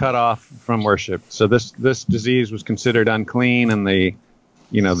she was cut off from worship. So this disease was considered unclean in the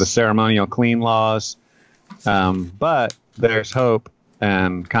ceremonial clean laws. But there's hope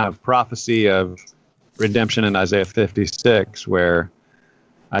and kind of prophecy of redemption in Isaiah 56, where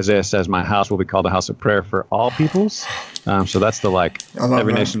Isaiah says, my house will be called a house of prayer for all peoples. So that's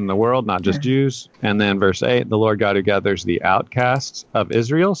every nation in the world, not just Jews. And then verse 8, the Lord God who gathers the outcasts of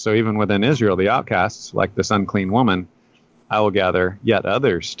Israel. So even within Israel, the outcasts, like this unclean woman, I will gather yet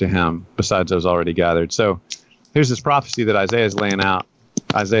others to him besides those already gathered. So here's this prophecy that Isaiah is laying out.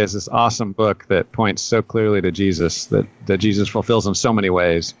 Isaiah is this awesome book that points so clearly to Jesus, that Jesus fulfills in so many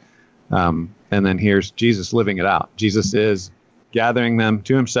ways. And then here's Jesus living it out. Jesus is gathering them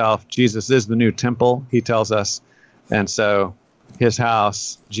to himself. Jesus is the new temple, he tells us. And so his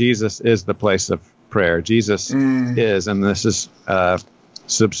house, Jesus is the place of prayer. Jesus is, and this is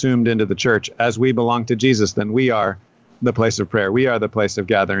subsumed into the church. As we belong to Jesus, then we are the place of prayer. We are the place of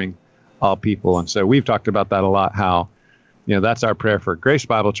gathering all people. And so we've talked about that a lot, how that's our prayer for Grace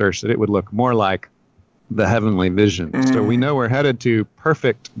Bible Church, that it would look more like the heavenly vision. So we know we're headed to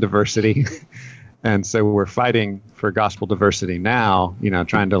perfect diversity. And so we're fighting for gospel diversity now,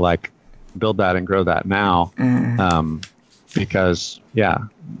 trying to build that and grow that now. Because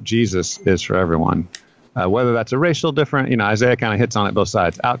Jesus is for everyone, whether that's a racial difference, Isaiah kind of hits on it both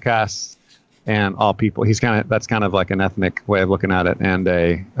sides, outcasts and all people. That's kind of like an ethnic way of looking at it, and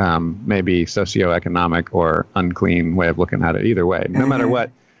a maybe socioeconomic or unclean way of looking at it. Either way,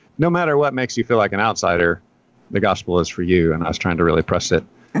 no matter what makes you feel like an outsider, the gospel is for you. And I was trying to really press it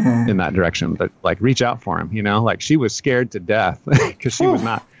in that direction, but reach out for him, she was scared to death because she was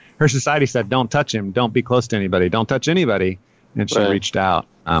not, her society said, don't touch him, don't be close to anybody, don't touch anybody. and she reached out.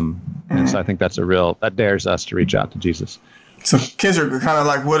 And so I think that dares us to reach out to Jesus. So Kendrick, kind of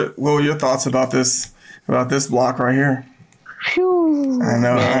like, what were your thoughts about this block right here? Phew, I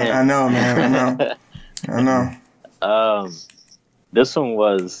know, man. I know. This one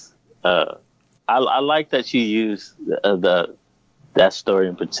was, I like that you used that story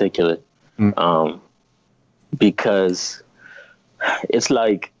in particular, because it's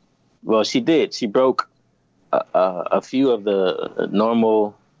like, well, she broke a few of the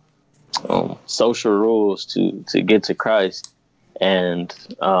normal social rules to get to Christ, and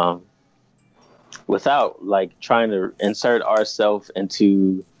without like trying to insert ourselves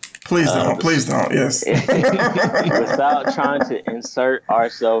into. Please don't. Yes. Without trying to insert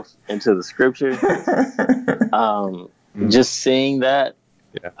ourselves into the scripture, just seeing that,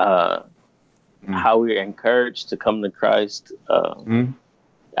 how we're encouraged to come to Christ.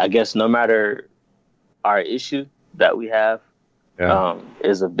 I guess no matter our issue that we have,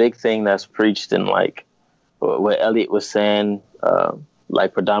 is a big thing that's preached in, like what Elliot was saying,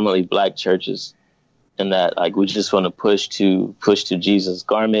 like predominantly Black churches. And that, like, we just want to push to Jesus'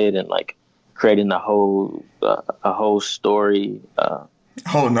 garment, and like creating a whole story, a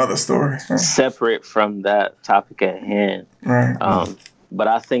whole another story separate from that topic at hand. Right. But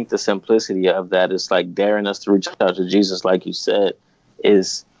I think the simplicity of that is like daring us to reach out to Jesus, like you said,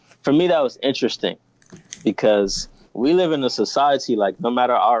 is, for me, that was interesting, because we live in a society, like, no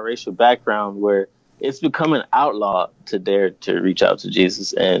matter our racial background, where it's become an outlaw to dare to reach out to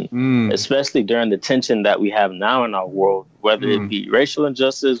Jesus. And especially during the tension that we have now in our world, whether it be racial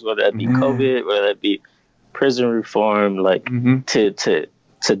injustice, whether it be COVID, whether it be prison reform, like to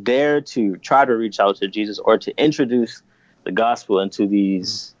dare to try to reach out to Jesus or to introduce the gospel into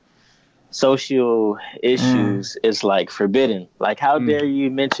these social issues is like forbidden. Like, how dare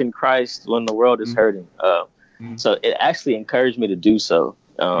you mention Christ when the world is hurting? So it actually encouraged me to do so.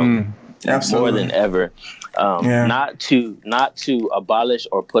 More than ever, not to abolish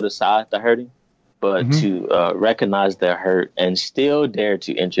or put aside the hurting, but to recognize their hurt and still dare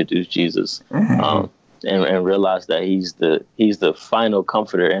to introduce Jesus, and realize that he's the final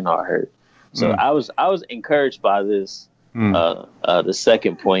comforter in our hurt. So I was encouraged by this, the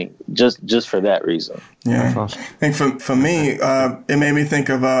second point, just for that reason. Yeah, awesome. I think for me, it made me think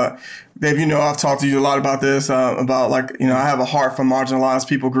of Dave. You know, I've talked to you a lot about this, about, like, you know, I have a heart for marginalized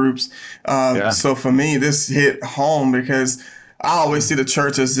people groups. So for me, this hit home, because I always see the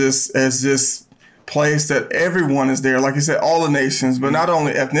church as this place that everyone is there. Like you said, all the nations, but not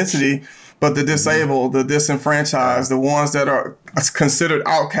only ethnicity, but the disabled, the disenfranchised, the ones that are considered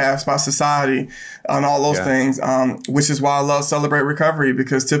outcasts by society, and all those things. Which is why I love Celebrate Recovery,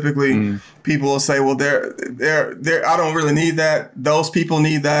 because typically people will say, "Well, they're I don't really need that. Those people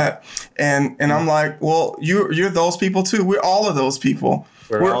need that," and I'm like, "Well, you're those people too. We're all of those people.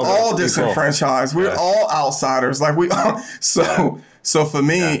 We're all disenfranchised. We're all outsiders. Like we all." So for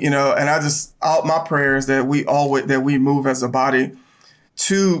me, you know, and my prayer is that we move as a body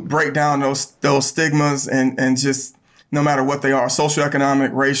to break down those stigmas, and just, no matter what they are,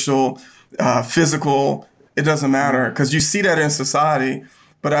 socioeconomic, racial, physical, it doesn't matter, because you see that in society.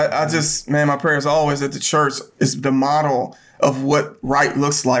 But I just, man, my prayer is always that the church is the model of what right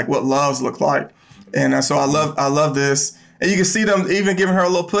looks like, what loves look like. And so I love this. And you can see them even giving her a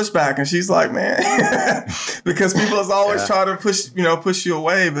little pushback, and she's like, man, because people is always trying to push you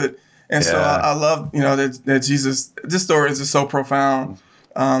away. So I love, you know, that Jesus, this story is just so profound.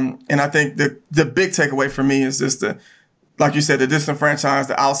 And I think the big takeaway for me is just like you said, the disenfranchised,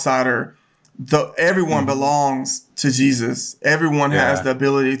 the outsider, everyone belongs to Jesus. Everyone has the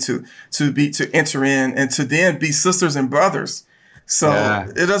ability to enter in and to then be sisters and brothers. So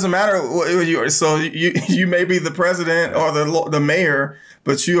it doesn't matter what you are. So you may be the president or the mayor,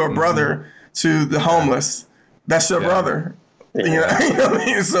 but you are brother to the homeless. That's your brother. You know what I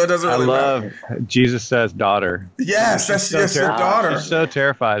mean? So it doesn't really matter. Jesus says daughter. Yes, that's your daughter. She's so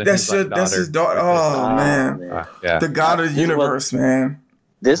terrified. That's his daughter. Oh, man. The God of the universe, man.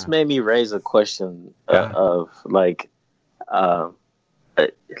 This made me raise a question of like how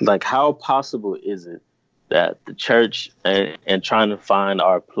possible is it that the church and trying to find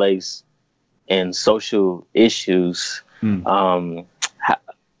our place in social issues,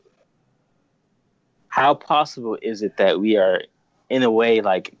 how possible is it that we are, in a way,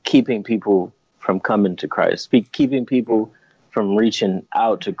 like keeping people from coming to Christ, keeping people from reaching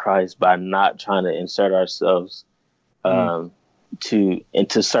out to Christ by not trying to insert ourselves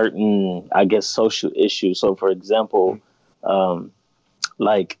into certain, I guess, social issues? So, for example,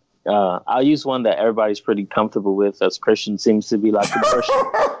 like I'll use one that everybody's pretty comfortable with as Christians, seems to be like abortion.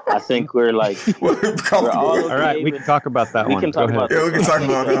 I think we're like, we're all okay. All right, we can talk about that one. We can talk about we can talk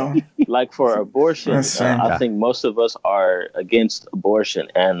about that one. Like for abortion, I think most of us are against abortion.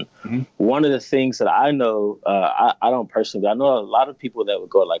 And one of the things that I know, I don't personally, but I know a lot of people that would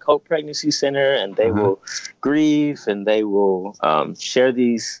go like Hope Pregnancy Center, and they will grieve, and they will share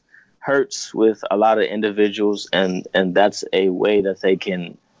these hurts with a lot of individuals. And that's a way that they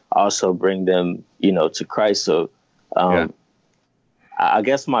can also bring them, to Christ. So I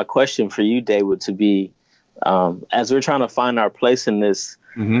guess my question for you, David, to be, as we're trying to find our place in this,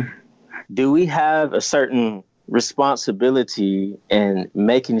 do we have a certain responsibility in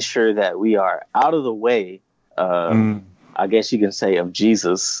making sure that we are out of the way, I guess you can say, of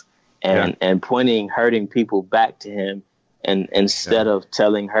Jesus, and pointing hurting people back to him, and instead of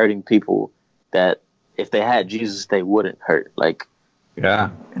telling hurting people that if they had Jesus, they wouldn't hurt? Like,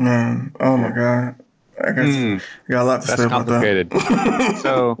 oh my God. I guess you got a lot to say about that. That's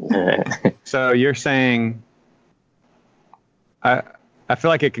complicated. So you're saying, I feel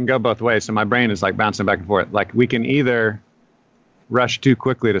like it can go both ways. So my brain is like bouncing back and forth. Like we can either rush too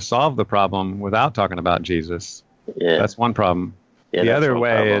quickly to solve the problem without talking about Jesus. Yeah. That's one problem. Yeah, the other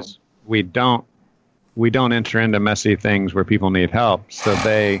way is we don't enter into messy things where people need help. So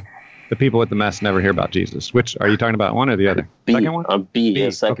the people with the mess never hear about Jesus. Which, are you talking about one or the other? Second one?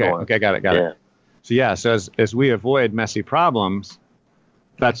 B. Second one. Okay, got it. So as we avoid messy problems,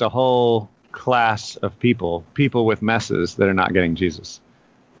 that's a whole class of people with messes that are not getting Jesus.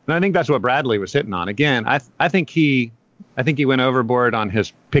 And I think that's what Bradley was hitting on. Again, I think he went overboard on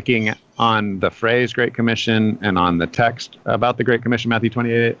his picking on the phrase Great Commission and on the text about the Great Commission, Matthew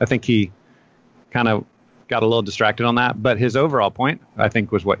 28. I think he kind of got a little distracted on that. But his overall point, I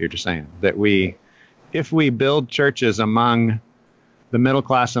think, was what you're just saying, that if we build churches among the middle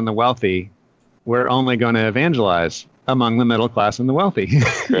class and the wealthy, we're only going to evangelize among the middle class and the wealthy.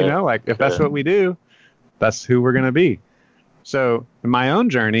 If that's what we do, that's who we're going to be. So in my own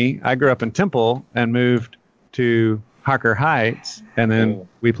journey, I grew up in Temple and moved to Harker Heights, and then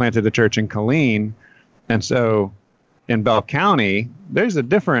we planted a church in Killeen. And so in Bell County, there's a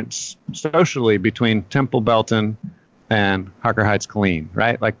difference socially between Temple Belton and Harker Heights Killeen,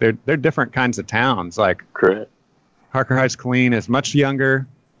 right? Like they're different kinds of towns. Like correct. Harker Heights Killeen is much younger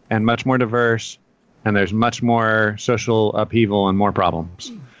and much more diverse, and there's much more social upheaval and more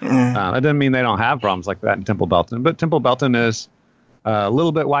problems. That doesn't mean they don't have problems like that in Temple Belton, but Temple Belton is a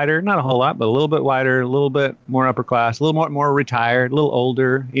little bit wider, not a whole lot, but a little bit wider, a little bit more upper class, a little more retired, a little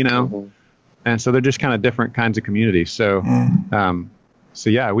older, and so they're just kind of different kinds of communities. So,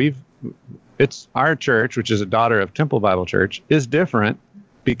 it's our church, which is a daughter of Temple Bible Church, is different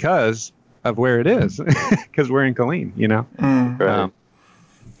because of where it is, because we're in Killeen,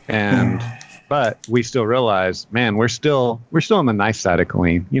 but we still realize, man, we're still on the nice side of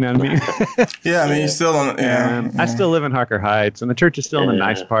Killeen. You know what I mean? You're still on. I still live in Harker Heights, and the church is still in the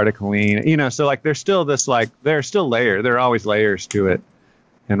nice part of Killeen. So like there's still this there are still layers. There are always layers to it,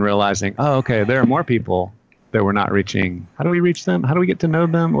 and realizing, there are more people that we're not reaching. How do we reach them? How do we get to know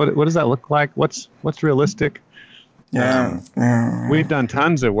them? What does that look like? What's realistic? We've done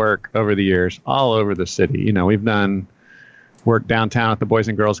tons of work over the years, all over the city. We've done work downtown at the Boys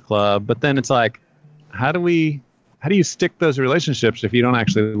and Girls Club, but then it's like, how do you stick those relationships if you don't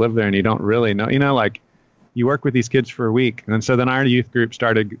actually live there and you don't really know? Like you work with these kids for a week, and so then our youth group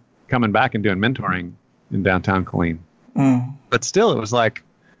started coming back and doing mentoring in downtown Killeen. But still, it was like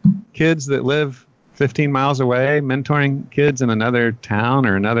kids that live 15 miles away mentoring kids in another town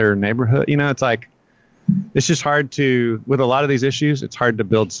or another neighborhood. It's like, it's just hard with a lot of these issues, it's hard to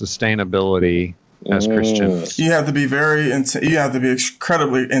build sustainability as Christians. You have to be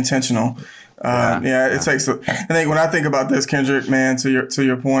incredibly intentional. It takes. I think when I think about this, Kendrick, man, to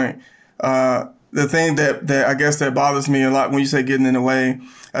your point, the thing that I guess that bothers me a lot when you say getting in the way,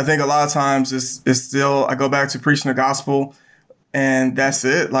 I think a lot of times it's still, I go back to preaching the gospel, and that's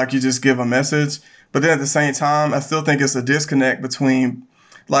it. Like you just give a message, but then at the same time, I still think it's a disconnect between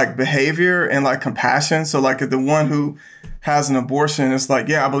like behavior and like compassion. So like if the one who has an abortion, it's like,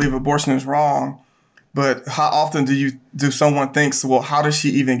 I believe abortion is wrong. But how often do someone thinks, well, how did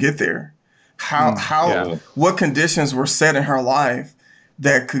she even get there? What conditions were set in her life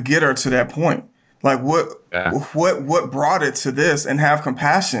that could get her to that point? Like what brought it to this? And have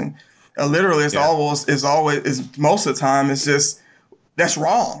compassion. Literally, it's always most of the time it's just that's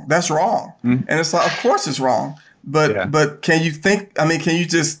wrong. That's wrong, and it's like, of course it's wrong. But can you think? I mean, can you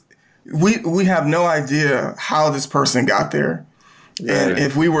just? We have no idea how this person got there. And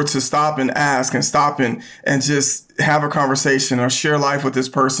if we were to stop and ask and stop and just have a conversation or share life with this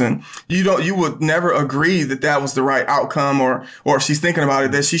person, you would never agree that that was the right outcome, or if she's thinking about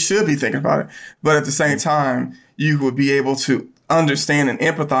it, that she should be thinking about it. But at the same time, you would be able to understand and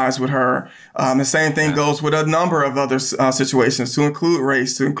empathize with her. The same thing goes with a number of other situations, to include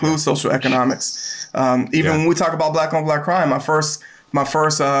race, to include social economics. Even when we talk about black on black crime, my first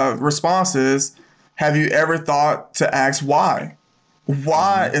response is, have you ever thought to ask why?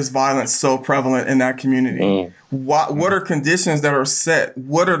 Why is violence so prevalent in that community? What are conditions that are set?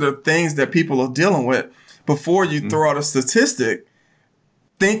 What are the things that people are dealing with? Before you throw out a statistic,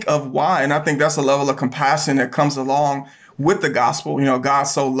 think of why. And I think that's a level of compassion that comes along with the gospel. God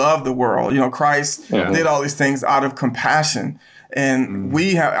so loved the world. Christ did all these things out of compassion. And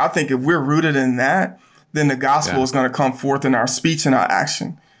I think if we're rooted in that, then the gospel is going to come forth in our speech and our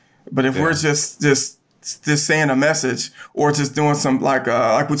action. But if we're just saying a message, or just doing some like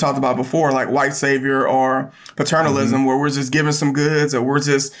we talked about before, like white savior or paternalism, where we're just giving some goods, or we're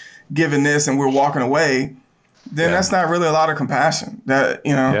just giving this and we're walking away, then that's not really a lot of compassion.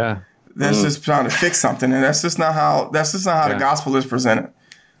 That's just trying to fix something, and that's just not how the gospel is presented.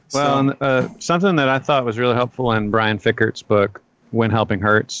 Well, and, something that I thought was really helpful in Brian Fickert's book, When Helping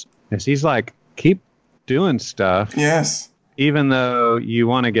Hurts, is he's like, keep doing stuff. Yes. Even though you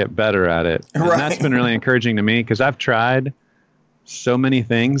want to get better at it. And that's been really encouraging to me, because I've tried so many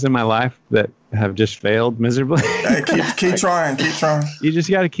things in my life that have just failed miserably. Hey, keep trying. You just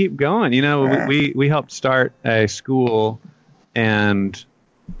got to keep going. We helped start a school, and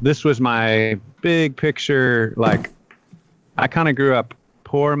this was my big picture. Like, I kind of grew up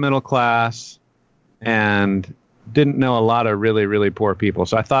poor middle class and didn't know a lot of really, really poor people.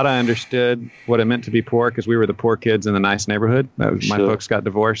 So I thought I understood what it meant to be poor, because we were the poor kids in the nice neighborhood. My folks got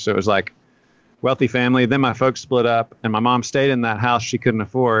divorced, so it was like wealthy family. Then my folks split up, and my mom stayed in that house she couldn't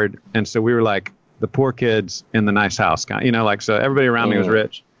afford. And so we were like the poor kids in the nice house, so everybody around me was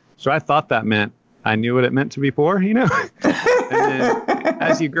rich. So I thought that meant I knew what it meant to be poor, And then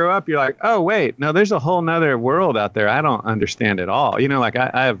as you grow up, you're like, oh, wait, no, there's a whole nother world out there I don't understand at all.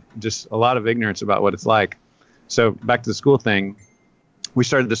 I have just a lot of ignorance about what it's like. So back to the school thing, we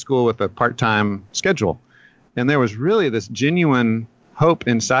started the school with a part-time schedule. And there was really this genuine hope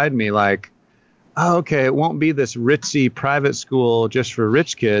inside me, like, oh, okay, it won't be this ritzy private school just for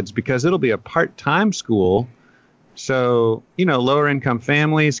rich kids, because it'll be a part-time school. So, lower income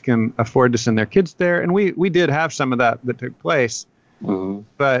families can afford to send their kids there. And we did have some of that took place. Mm-hmm.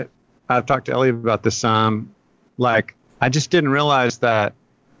 But I've talked to Elliot about this some. Like, I just didn't realize that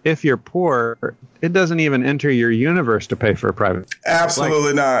if you're poor, it doesn't even enter your universe to pay for a private.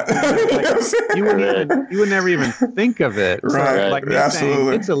 Absolutely not. You would never even think of it. Right. So, like absolutely.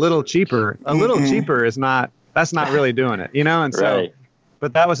 Saying, it's a little cheaper. A little cheaper is that's not really doing it, And so,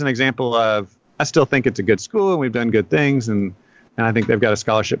 but that was an example of, I still think it's a good school and we've done good things. And I think they've got a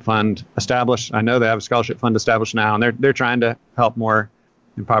scholarship fund established. I know they have a scholarship fund established now, and they're trying to help more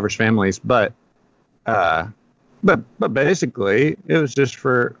impoverished families. But basically, it was just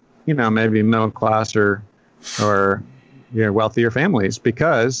for, maybe middle class or wealthier families,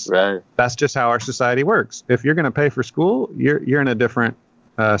 because that's just how our society works. If you're going to pay for school, you're in a different,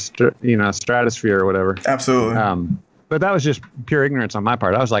 stratosphere or whatever. Absolutely. But that was just pure ignorance on my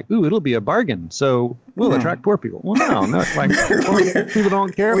part. I was like, ooh, it'll be a bargain, so we'll attract poor people. Well, no, like people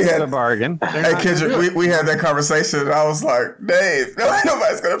don't care if it's a bargain. Hey, Kendrick, we had that conversation, and I was like, Dave,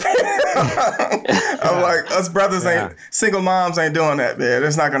 nobody's going to pay. I'm like, us brothers single moms ain't doing that, man.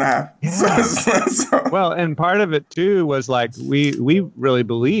 It's not going to happen. Yeah. Well, and part of it, too, was like, we really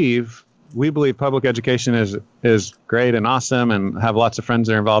believe public education is great and awesome, and have lots of friends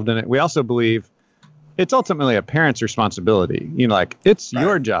that are involved in it. We also believe it's ultimately a parent's responsibility. It's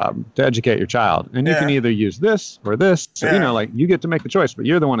your job to educate your child, and you can either use this or this. So, you get to make the choice, but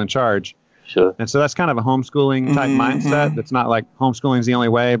you're the one in charge. Sure. And so that's kind of a homeschooling type mindset. That's not like homeschooling is the only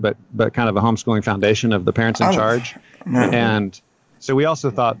way, but kind of a homeschooling foundation of the parents in charge. And so we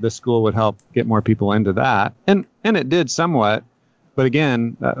also thought this school would help get more people into that. And it did somewhat. But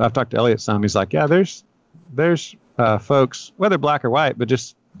again, I've talked to Elliot some. He's like, there's folks, whether black or white, but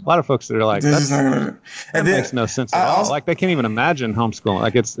just a lot of folks that are like, that makes no sense at all. Like, they can't even imagine homeschooling.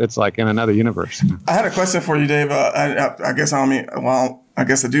 Like, it's like in another universe. I had a question for you, Dave. I guess I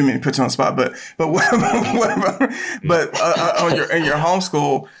do mean to put you on the spot, but in your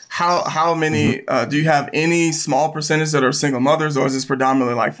homeschool, how many do you have any small percentage that are single mothers, or is this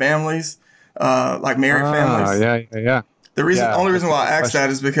predominantly like families, like married families? Yeah. The only reason why I asked that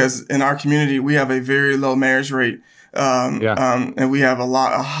is because in our community we have a very low marriage rate. And we have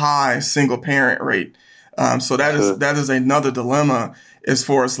a high single parent rate. So that is another dilemma as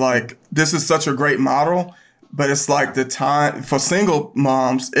far as like, this is such a great model, but it's like the time for single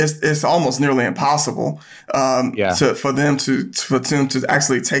moms, it's almost nearly impossible for them to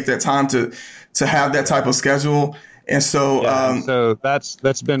actually take that time to have that type of schedule. And so, so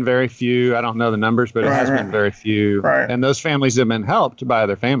that's been very few. I don't know the numbers, but it has been very few. Right. And those families have been helped by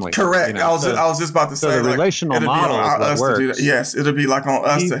other families. Correct. You know? I was just about to say, the relational model is what works. To do that. Yes, it'll be like on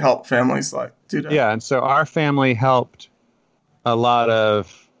us to help families like do that. Yeah, and so our family helped a lot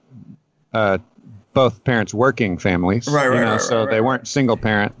of both parents working families. Right. So they weren't single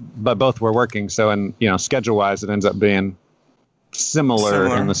parent, but both were working. So, and schedule wise, it ends up being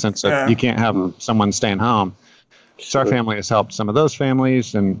similar in the sense that you can't have someone staying home. So our family has helped some of those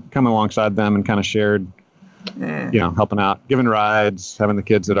families and come alongside them and kind of shared, helping out, giving rides, having the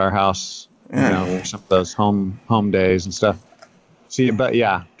kids at our house, some of those home days and stuff. See, but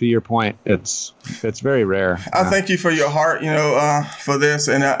to your point, it's very rare. I thank you for your heart, for this,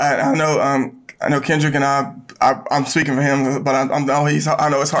 and I know Kendrick and I'm speaking for him, but I know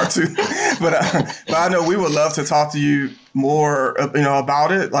it's hard too, but I know we would love to talk to you more,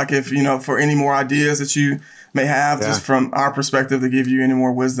 about it. Like if for any more ideas that you may have, just from our perspective, to give you any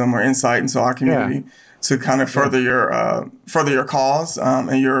more wisdom or insight into our community to kind of further your cause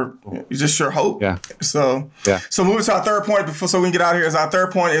and your hope. Yeah. So moving to our third point so we can get out of here. Our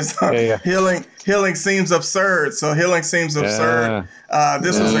third point is healing seems absurd. So healing seems absurd.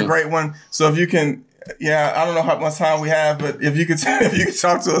 This was a great one. So if you can, I don't know how much time we have, but if you could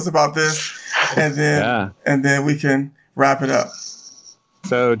talk to us about this, and then we can wrap it up.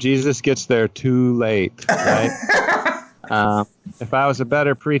 So Jesus gets there too late, right? If I was a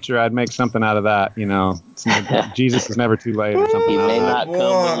better preacher, I'd make something out of that. Jesus is never too late or something. He may not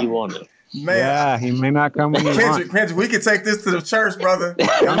come when you want it. Man. Yeah, he may not come when you want. Kendrick, we could take this to the church, brother.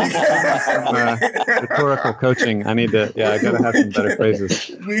 Rhetorical coaching. I need to. I gotta have some better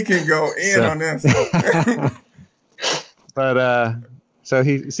phrases. We can go in on this. But so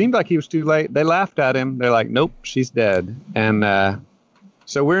he seemed like he was too late. They laughed at him. They're like, "Nope, she's dead." And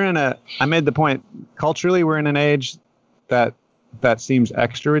so I made the point, culturally, we're in an age that seems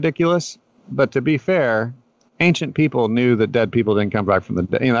extra ridiculous. But to be fair, ancient people knew that dead people didn't come back from the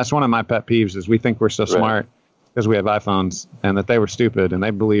dead. That's one of my pet peeves is we think we're so smart because we have iPhones, and that they were stupid and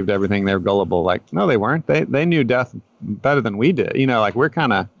they believed everything. They were gullible. Like, no, they weren't. They knew death better than we did. Like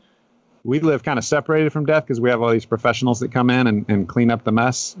we live kind of separated from death because we have all these professionals that come in and clean up the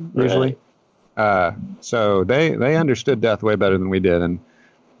mess usually. So they understood death way better than we did. And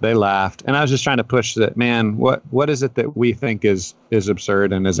they laughed. And I was just trying to push that, man, what is it that we think is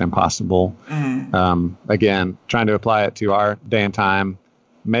absurd and is impossible? Again, trying to apply it to our day and time.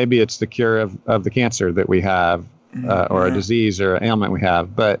 Maybe it's the cure of the cancer that we have, or a disease or an ailment we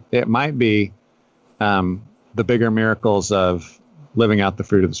have, but it might be the bigger miracles of living out the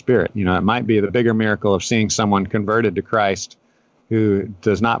fruit of the Spirit. It might be the bigger miracle of seeing someone converted to Christ who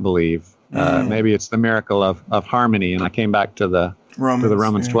does not believe. Maybe it's the miracle of harmony. And I came back to the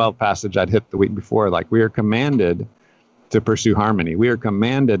Romans 12 passage I'd hit the week before. Like, we are commanded to pursue harmony. We are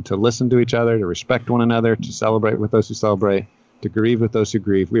commanded to listen to each other, to respect one another, to celebrate with those who celebrate, to grieve with those who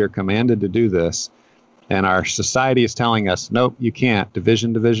grieve. We are commanded to do this. And our society is telling us, nope, you can't.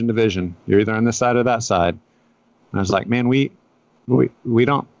 Division, division, division. You're either on this side or that side. And I was like, man, we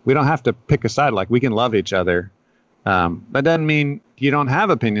don't have to pick a side. Like, we can love each other. That doesn't mean you don't have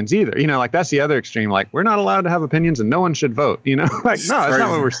opinions either. Like, that's the other extreme. Like, we're not allowed to have opinions and no one should vote. Like, no, that's not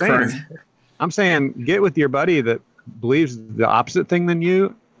what we're saying. I'm saying get with your buddy that believes the opposite thing than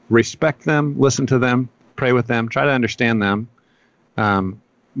you, respect them, listen to them, pray with them, try to understand them.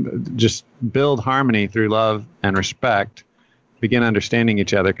 Just build harmony through love and respect, begin understanding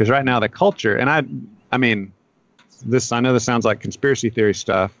each other. Because right now the culture, and I mean, I know this sounds like conspiracy theory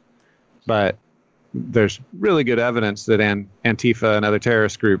stuff, but there's really good evidence that Antifa and other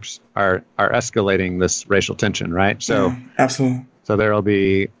terrorist groups are escalating this racial tension, right? So absolutely. So there'll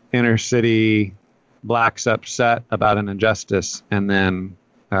be inner city blacks upset about an injustice, and then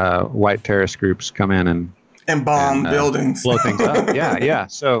white terrorist groups come in and bomb buildings, blow things up. Yeah.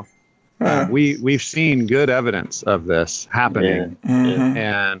 So we've seen good evidence of this happening,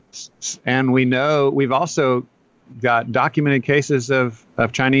 and we know we've also got documented cases of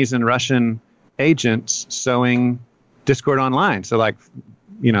Chinese and Russian agents sowing discord online. So, like,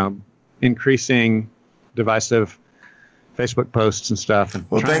 increasing divisive Facebook posts and stuff. And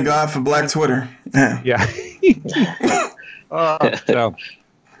thank God for Black Twitter. Yeah. So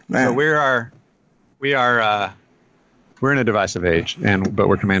we're in a divisive age, but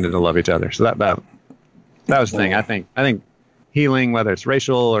we're commanded to love each other. So that was the thing. I think healing, whether it's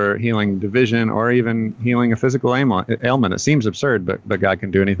racial or healing division or even healing a physical ailment. It seems absurd, but God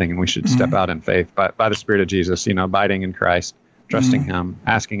can do anything, and we should step out in faith by the Spirit of Jesus, abiding in Christ, trusting him,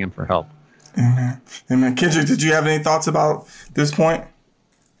 asking him for help. Amen. Amen. Kendrick, did you have any thoughts about this point?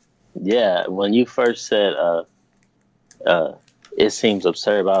 Yeah, when you first said it seems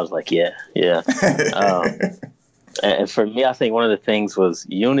absurd, I was like, yeah. And for me, I think one of the things was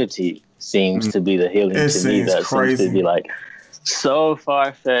unity seems to be the healing to me. That crazy. Seems to be like so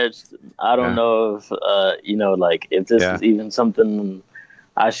far-fetched. I don't know if, if this is even something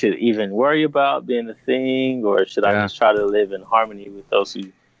I should even worry about being a thing, or should I just try to live in harmony with those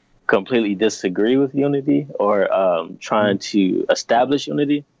who completely disagree with unity, or trying to establish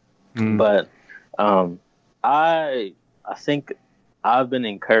unity. But I think I've been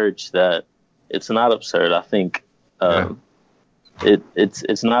encouraged that it's not absurd. I think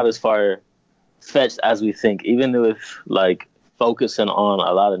it's not as far fetched as we think, even with like focusing on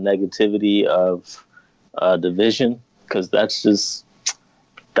a lot of negativity of division, because that's just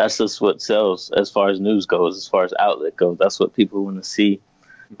what sells as far as news goes, as far as outlet goes. That's what people want to see.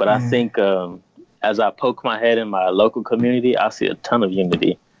 But I think as I poke my head in my local community, I see a ton of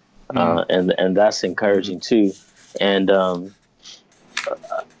unity, and that's encouraging too. And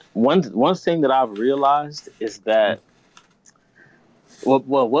one thing that I've realized is that,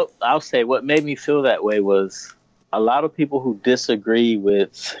 what I'll say, what made me feel that way was a lot of people who disagree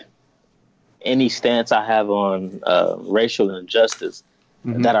with any stance I have on racial injustice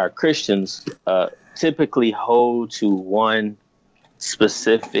that are Christians typically hold to one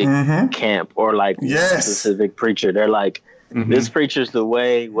specific camp or like one specific preacher. They're like, this preacher's the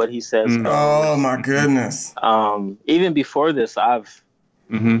way, what he says goes. Oh my goodness. Even before this, I've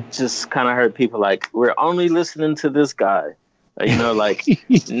just kind of heard people like, we're only listening to this guy. Like real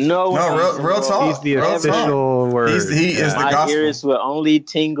talk. He's the official word. He is the gospel. My ears will only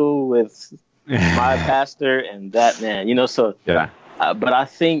tingle with my pastor and that man. So but I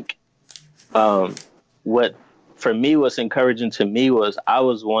think what for me was encouraging to me was I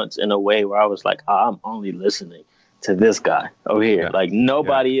was once in a way where I was like, I'm only listening to this guy over here, like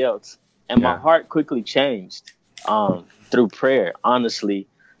nobody else. And my heart quickly changed through prayer, honestly.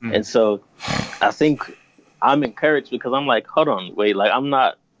 And so I think I'm encouraged because I'm like, hold on, wait, like I'm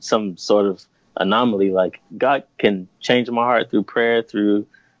not some sort of anomaly. Like God can change my heart through prayer, through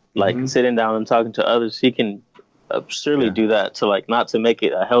like sitting down and talking to others. He can surely do that, to like not to make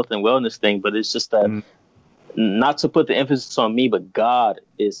it a health and wellness thing, but it's just that not to put the emphasis on me, but God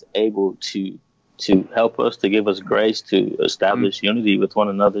is able to help us, to give us grace to establish unity with one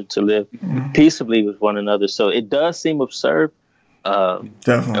another, to live peaceably with one another. So it does seem absurd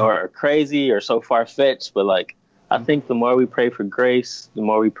or crazy or so far-fetched, but like I think the more we pray for grace, the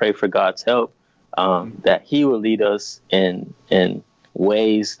more we pray for God's help, that he will lead us in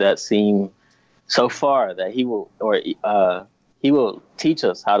ways that seem so far, that he will teach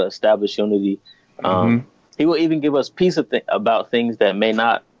us how to establish unity. He will even give us peace about things that may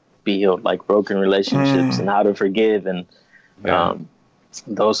not be healed, like broken relationships and how to forgive and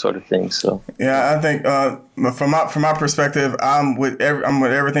those sort of things. So I think from my perspective, I'm with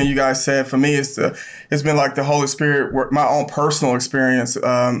everything you guys said. For me, it's been like the Holy Spirit work, my own personal experience,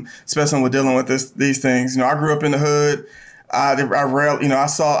 especially with dealing with these things. I grew up in the hood. I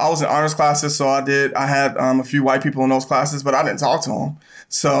was in honors classes, so I had a few white people in those classes, but I didn't talk to them.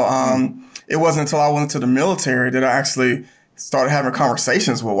 So it wasn't until I went to the military that I actually started having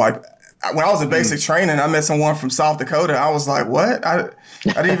conversations with white. When I was in basic training, I met someone from South Dakota. I was like, what? I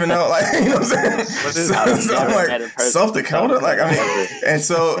didn't even know, like, you know what I'm saying? So I'm like, South Dakota? Like, I mean,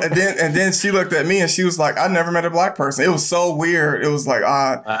 and then she looked at me and she was like, I never met a black person. It was so weird. It was like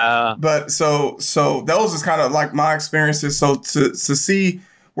odd. But so those is kind of like my experiences. So to see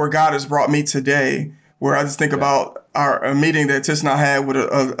where God has brought me today, where I just think about a meeting that Tish and I had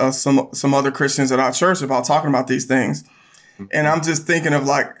with some other Christians at our church about talking about these things. And I'm just thinking of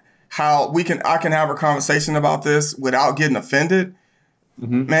like how I can have a conversation about this without getting offended.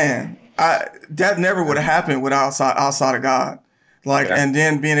 Man, that never would have happened outside of God. And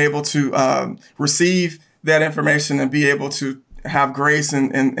then being able to receive that information and be able to have grace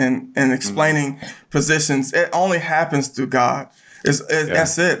and explaining positions. It only happens through God.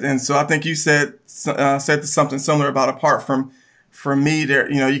 That's it. And so I think you said something similar about apart from me,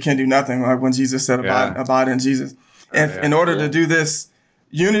 there, you can't do nothing. Like when Jesus said, abide in Jesus. And in order to do this,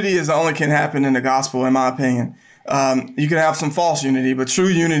 unity is only can happen in the gospel, in my opinion. You can have some false unity, but true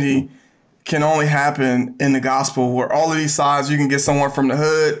unity can only happen in the gospel, where all of these sides, you can get someone from the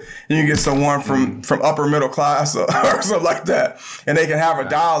hood, and you can get someone from upper middle class or something like that. And they can have a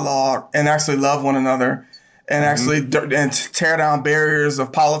dialogue and actually love one another and actually and tear down barriers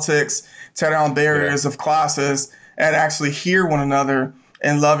of politics, tear down barriers of classes, and actually hear one another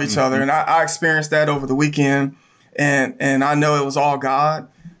and love each other. And I experienced that over the weekend, and I know it was all God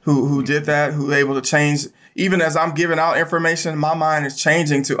who did that, who able to change. Even as I'm giving out information, my mind is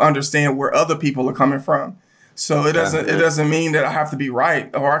changing to understand where other people are coming from. So it doesn't mean that I have to be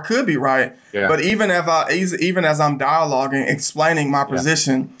right, or I could be right. Yeah. But even as I'm dialoguing, explaining my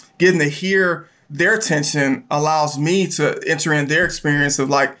position, getting to hear their tension allows me to enter in their experience of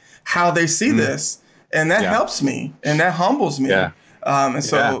like how they see this, and that helps me and that humbles me. Yeah. And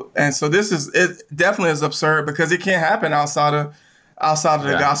so this is, it definitely is absurd because it can't happen outside of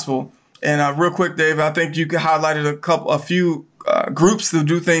the gospel. And real quick, Dave, I think you highlighted a few groups that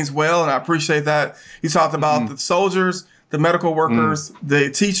do things well, and I appreciate that. You talked about the soldiers, the medical workers,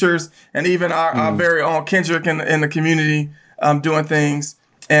 the teachers, and even our very own Kendrick in the community doing things,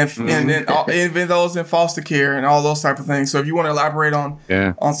 and then even those in foster care and all those type of things. So if you want to elaborate on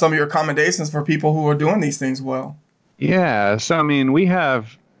some of your commendations for people who are doing these things well. Yeah. So, I mean,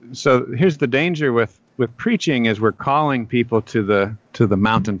 here's the danger with preaching is we're calling people to the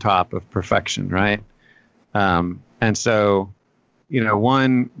mountaintop of perfection, right? And so,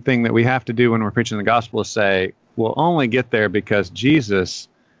 one thing that we have to do when we're preaching the gospel is say, we'll only get there because Jesus,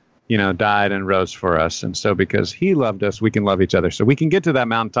 died and rose for us. And so because he loved us, we can love each other. So we can get to that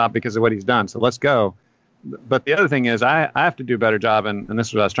mountaintop because of what he's done. So let's go. But the other thing is I have to do a better job, and this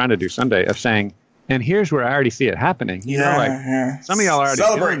is what I was trying to do Sunday, of saying, and here's where I already see it happening. Some of y'all are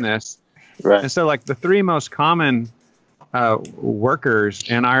already doing this. Right. And so like the three most common workers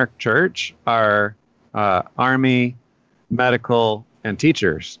in our church are Army, medical, and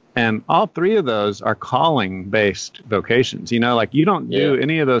teachers. And all three of those are calling-based vocations. You don't do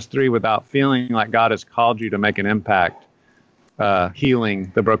any of those three without feeling like God has called you to make an impact,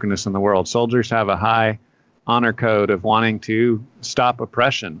 healing the brokenness in the world. Soldiers have a high honor code of wanting to stop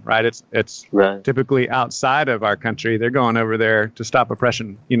oppression, right? It's typically outside of our country. They're going over there to stop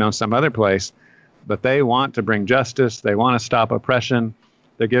oppression, some other place. But they want to bring justice. They want to stop oppression.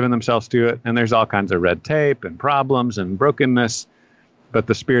 They're giving themselves to it. And there's all kinds of red tape and problems and brokenness. But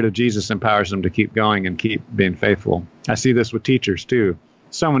the Spirit of Jesus empowers them to keep going and keep being faithful. I see this with teachers, too.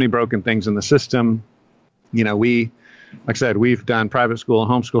 So many broken things in the system. Like I said, we've done private school and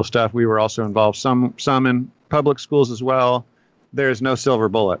homeschool stuff. We were also involved some in public schools as well. There's no silver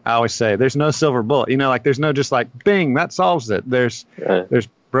bullet. I always say there's no silver bullet. There's no just like, bing, that solves it. There's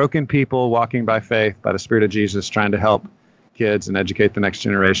broken people walking by faith, by the Spirit of Jesus, trying to help kids and educate the next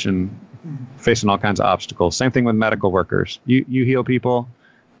generation, facing all kinds of obstacles. Same thing with medical workers. You heal people,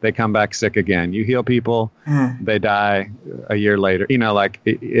 they come back sick again. You heal people, they die a year later.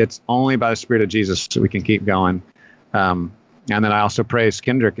 It's only by the Spirit of Jesus that we can keep going. And then I also praise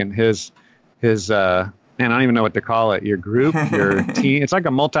Kendrick and his and I don't even know what to call it, your group, your team. It's like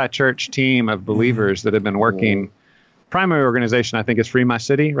a multi-church team of believers that have been working. Primary organization, I think, is Free My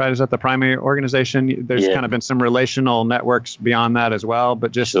City, right? Is that the primary organization? There's kind of been some relational networks beyond that as well,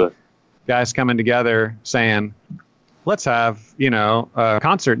 but just guys coming together saying, let's have, a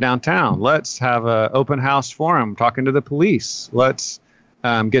concert downtown. Let's have an open house forum talking to the police. Let's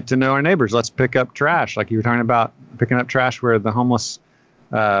get to know our neighbors. Let's pick up trash, like you were talking about picking up trash where the homeless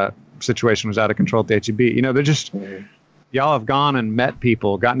situation was out of control at the HEB. They're just, y'all have gone and met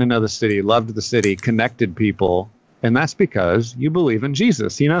people, gotten to know the city, loved the city, connected people. And that's because you believe in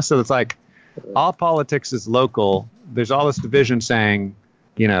Jesus, So it's like all politics is local. There's all this division saying,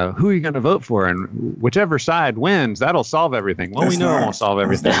 who are you going to vote for? And whichever side wins, that'll solve everything. Well, we know it won't solve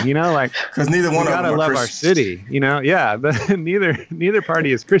everything, because neither one of them gotta love our city, neither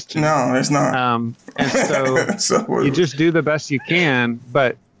party is Christian. No, it's not. And so you just do the best you can,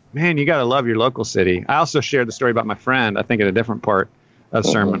 but man, you got to love your local city. I also shared the story about my friend, I think at a different part of the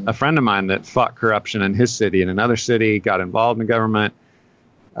sermon, a friend of mine that fought corruption in his city, in another city, got involved in government.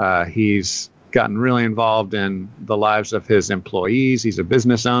 He's gotten really involved in the lives of his employees. He's a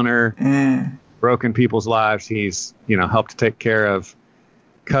business owner, broken people's lives. He's, helped take care of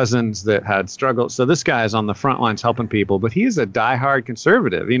cousins that had struggled. So this guy is on the front lines helping people, but he's a diehard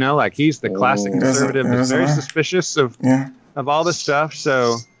conservative, he's the classic conservative that's very suspicious of all this stuff.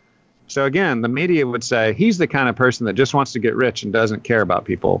 So again, the media would say he's the kind of person that just wants to get rich and doesn't care about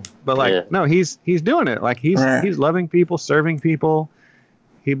people. But no, he's doing it. He's loving people, serving people.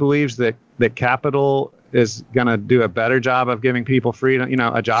 He believes that capital is going to do a better job of giving people freedom.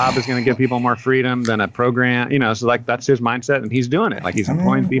 A job is going to give people more freedom than a program. So that's his mindset, and he's doing it. He's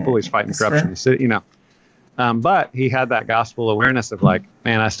employing people, he's fighting corruption in the city. But he had that gospel awareness of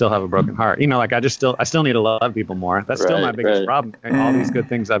man, I still have a broken heart. I still need to love people more. That's still my biggest problem. All these good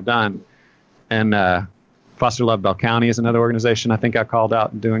things I've done. And Foster Love Bell County is another organization I think I called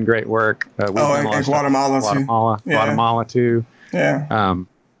out and doing great work. And Guatemala too. Yeah.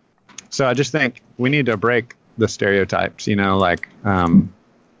 So I just think we need to break the stereotypes, there's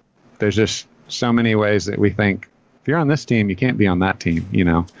just so many ways that we think if you're on this team, you can't be on that team,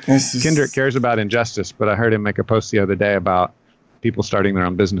 Kendrick cares about injustice, but I heard him make a post the other day about people starting their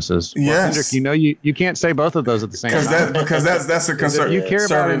own businesses. Yes. Kendrick, you can't say both of those at the same time. Because that's a concern. If you care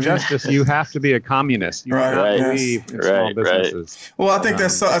about injustice, you have to be a communist. You right. believe in small businesses. Right. Well, I think I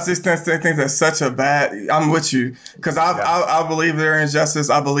think that's such a bad. I'm with you because I believe there's injustice.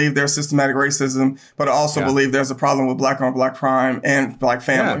 I believe there's systematic racism, but I also believe there's a problem with black on black crime and black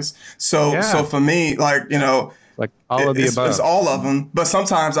families. Yeah. So for me, like all of the above. It's all of them, but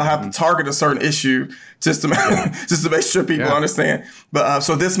sometimes I have to target a certain issue just to make sure people understand. But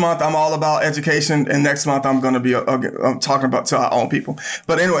so this month I'm all about education, and next month I'm going to be I'm talking about to our own people.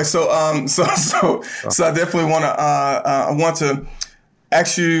 But anyway, so I definitely want to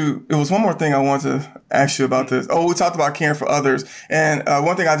ask you. It was one more thing I wanted to ask you about this. Oh, we talked about caring for others, and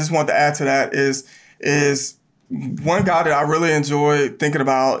one thing I just wanted to add to that is one guy that I really enjoy thinking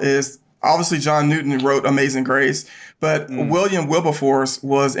about is. Obviously, John Newton wrote Amazing Grace, but William Wilberforce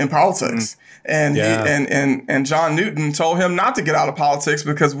was in politics. And and John Newton told him not to get out of politics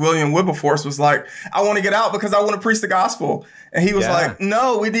because William Wilberforce was like, I want to get out because I want to preach the gospel. And he was like,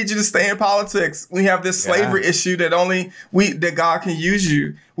 no, we need you to stay in politics. We have this slavery issue that that God can use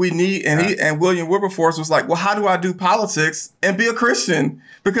you. We need, and William Wilberforce was like, well, how do I do politics and be a Christian?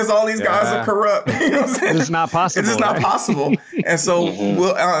 Because all these guys are corrupt. You know what I'm saying? It's not possible. It's just not possible. And so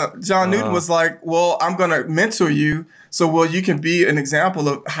John Newton was like, well, I'm going to mentor you. So, you can be an example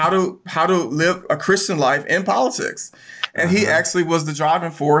of how to live a Christian life in politics. And he actually was the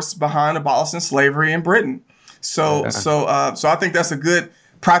driving force behind abolishing slavery in Britain. So I think that's a good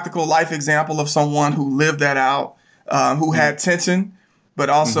practical life example of someone who lived that out, who had tension, but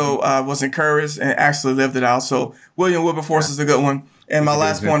also was encouraged and actually lived it out. So William Wilberforce is a good one. And my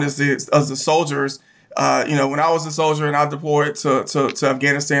last point is the soldiers. When I was a soldier and I deployed to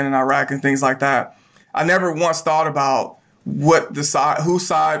Afghanistan and Iraq and things like that, I never once thought about whose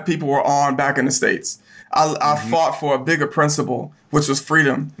side people were on back in the States. I fought for a bigger principle, which was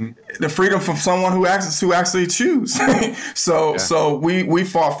freedom, the freedom from someone who actually choose. So we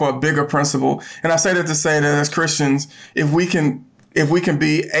fought for a bigger principle. And I say that to say that as Christians, if we can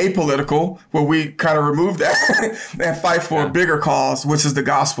be apolitical, where we kind of remove that and fight for a bigger cause, which is the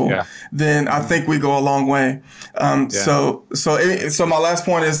gospel, then I think we go a long way. So my last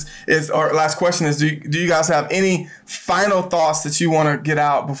point or last question is, do you guys have any final thoughts that you want to get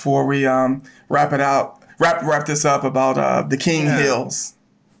out before we wrap this up about the King Hills?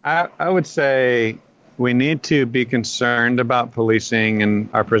 I would say we need to be concerned about policing in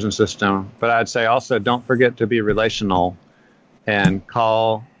our prison system, but I'd say also don't forget to be relational and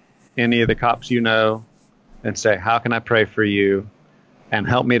call any of the cops and say, how can I pray for you and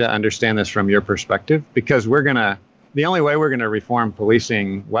help me to understand this from your perspective? Because the only way we're going to reform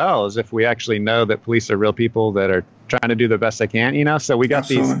policing well is if we actually know that police are real people that are trying to do the best they can, So we got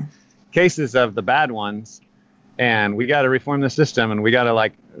these cases of the bad ones, and we got to reform the system, and we got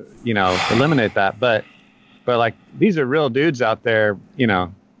to eliminate that. But these are real dudes out there,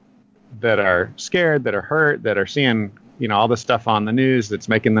 that are scared, that are hurt, that are seeing all the stuff on the news that's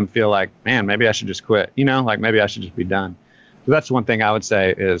making them feel like, man, maybe I should just quit, maybe I should just be done. So that's one thing I would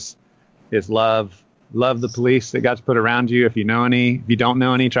say is love the police that God's put around you. If you know any, if you don't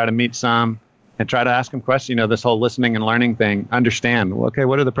know any, try to meet some and try to ask them questions. This whole listening and learning thing, understand, okay,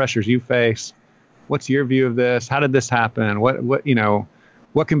 what are the pressures you face? What's your view of this? How did this happen?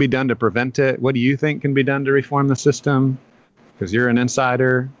 What can be done to prevent it? What do you think can be done to reform the system? Because you're an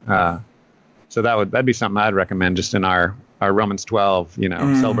insider. So that'd be something I'd recommend just in our Romans 12,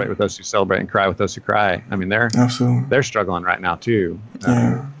 celebrate with those who celebrate and cry with those who cry. I mean, they're struggling right now too.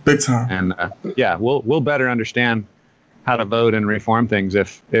 Big time. And we'll better understand how to vote and reform things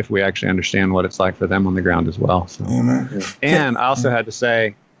if we actually understand what it's like for them on the ground as well. So. Amen. And I also had to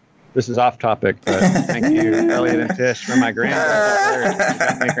say, this is off topic, but thank you, Elliot and Tish, for my granddad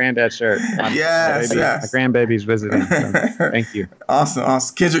shirt. My granddad shirt. My grandbaby's visiting. So thank you. Awesome.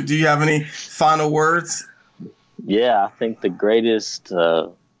 Kendrick, do you have any final words? Yeah, I think the greatest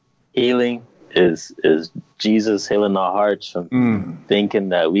healing is Jesus healing our hearts from thinking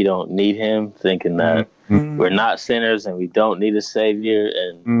that we don't need him, thinking that we're not sinners and we don't need a savior.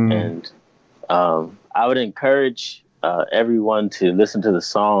 And I would encourage everyone to listen to the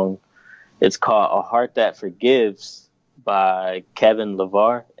song. It's called A Heart That Forgives by Kevin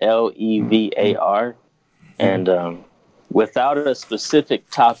LeVar, Levar. And without a specific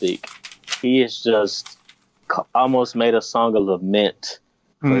topic, he is just almost made a song of lament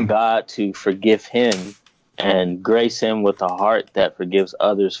for God to forgive him and grace him with a heart that forgives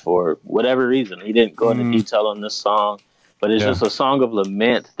others for whatever reason. He didn't go into detail on this song, but it's just a song of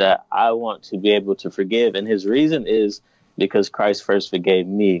lament that I want to be able to forgive. And his reason is because Christ first forgave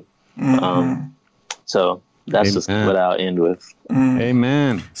me. So that's just what I'll end with.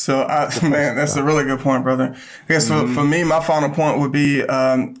 Amen. So, man, that's a really good point, brother. I guess for me, my final point would be,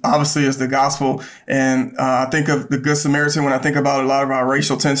 obviously, is the gospel. And I think of the Good Samaritan when I think about a lot of our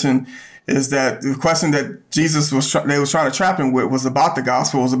racial tension, is that the question that Jesus was trying to trap him with was about the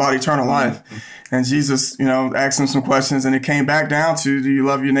gospel, was about eternal life. And Jesus, asked him some questions, and it came back down to, do you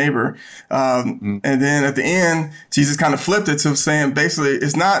love your neighbor? And then at the end, Jesus kind of flipped it to saying, basically,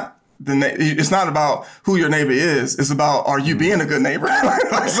 it's not about who your neighbor is. It's about, are you being a good neighbor?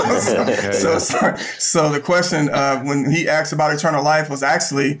 So the question when he asked about eternal life was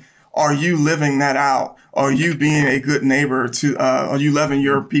actually, are you living that out? Are you being a good neighbor are you loving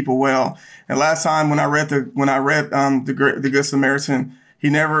your people well? And last time when I read the Good Samaritan, he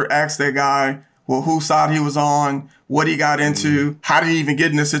never asked that guy, well, whose side he was on, what he got into, how did he even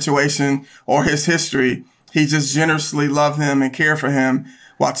get in this situation, or his history. He just generously loved him and cared for him,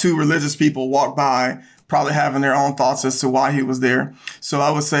 while two religious people walked by, probably having their own thoughts as to why he was there. So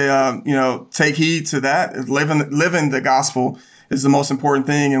I would say, take heed to that. Living the gospel is the most important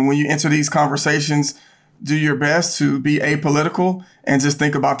thing. And when you enter these conversations, do your best to be apolitical and just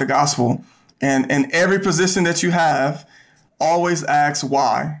think about the gospel. And in every position that you have, always ask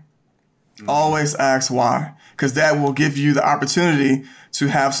why. Always ask why, because that will give you the opportunity to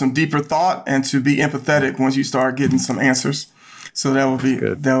have some deeper thought and to be empathetic once you start getting some answers. So that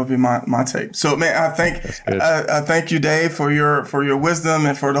would be my take. So man, I thank you, Dave, for your wisdom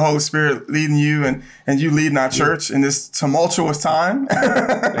and for the Holy Spirit leading you and you leading our church in this tumultuous time.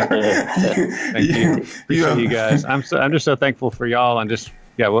 Thank you. Appreciate you guys. I'm just so thankful for y'all and just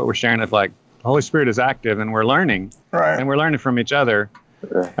what we're sharing. Of like the Holy Spirit is active and we're learning, right? And we're learning from each other,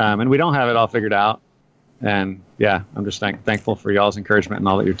 and we don't have it all figured out. And I'm just thankful for y'all's encouragement and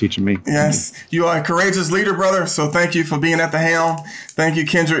all that you're teaching me. Yes, you are a courageous leader, brother. So thank you for being at the helm. Thank you,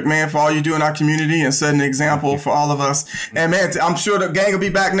 Kendrick, man, for all you do in our community and setting an example for all of us. And man, I'm sure the gang will be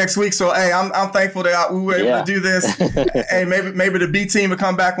back next week. So hey, I'm thankful that we were able to do this. Hey, maybe the B team will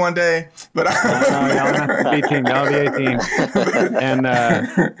come back one day. But y'all not the B team, y'all the A team.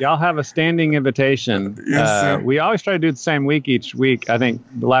 And y'all have a standing invitation. Yes, we always try to do the same week each week. I think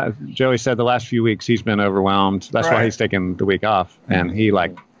Joey said the last few weeks he's been overwhelmed. That's why he's taking the week off. And he I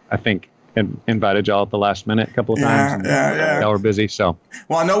think invited y'all at the last minute a couple of times. Y'all were busy, so.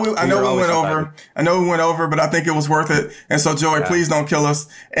 Well, I know we went over, but I think it was worth it. And so, Joey, please don't kill us.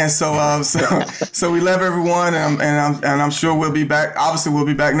 And so, so we love everyone, and I'm sure we'll be back. Obviously, we'll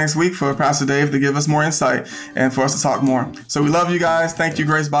be back next week for Pastor Dave to give us more insight and for us to talk more. So we love you guys. Thank you,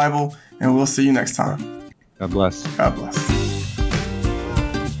 Grace Bible, and we'll see you next time. God bless. God bless.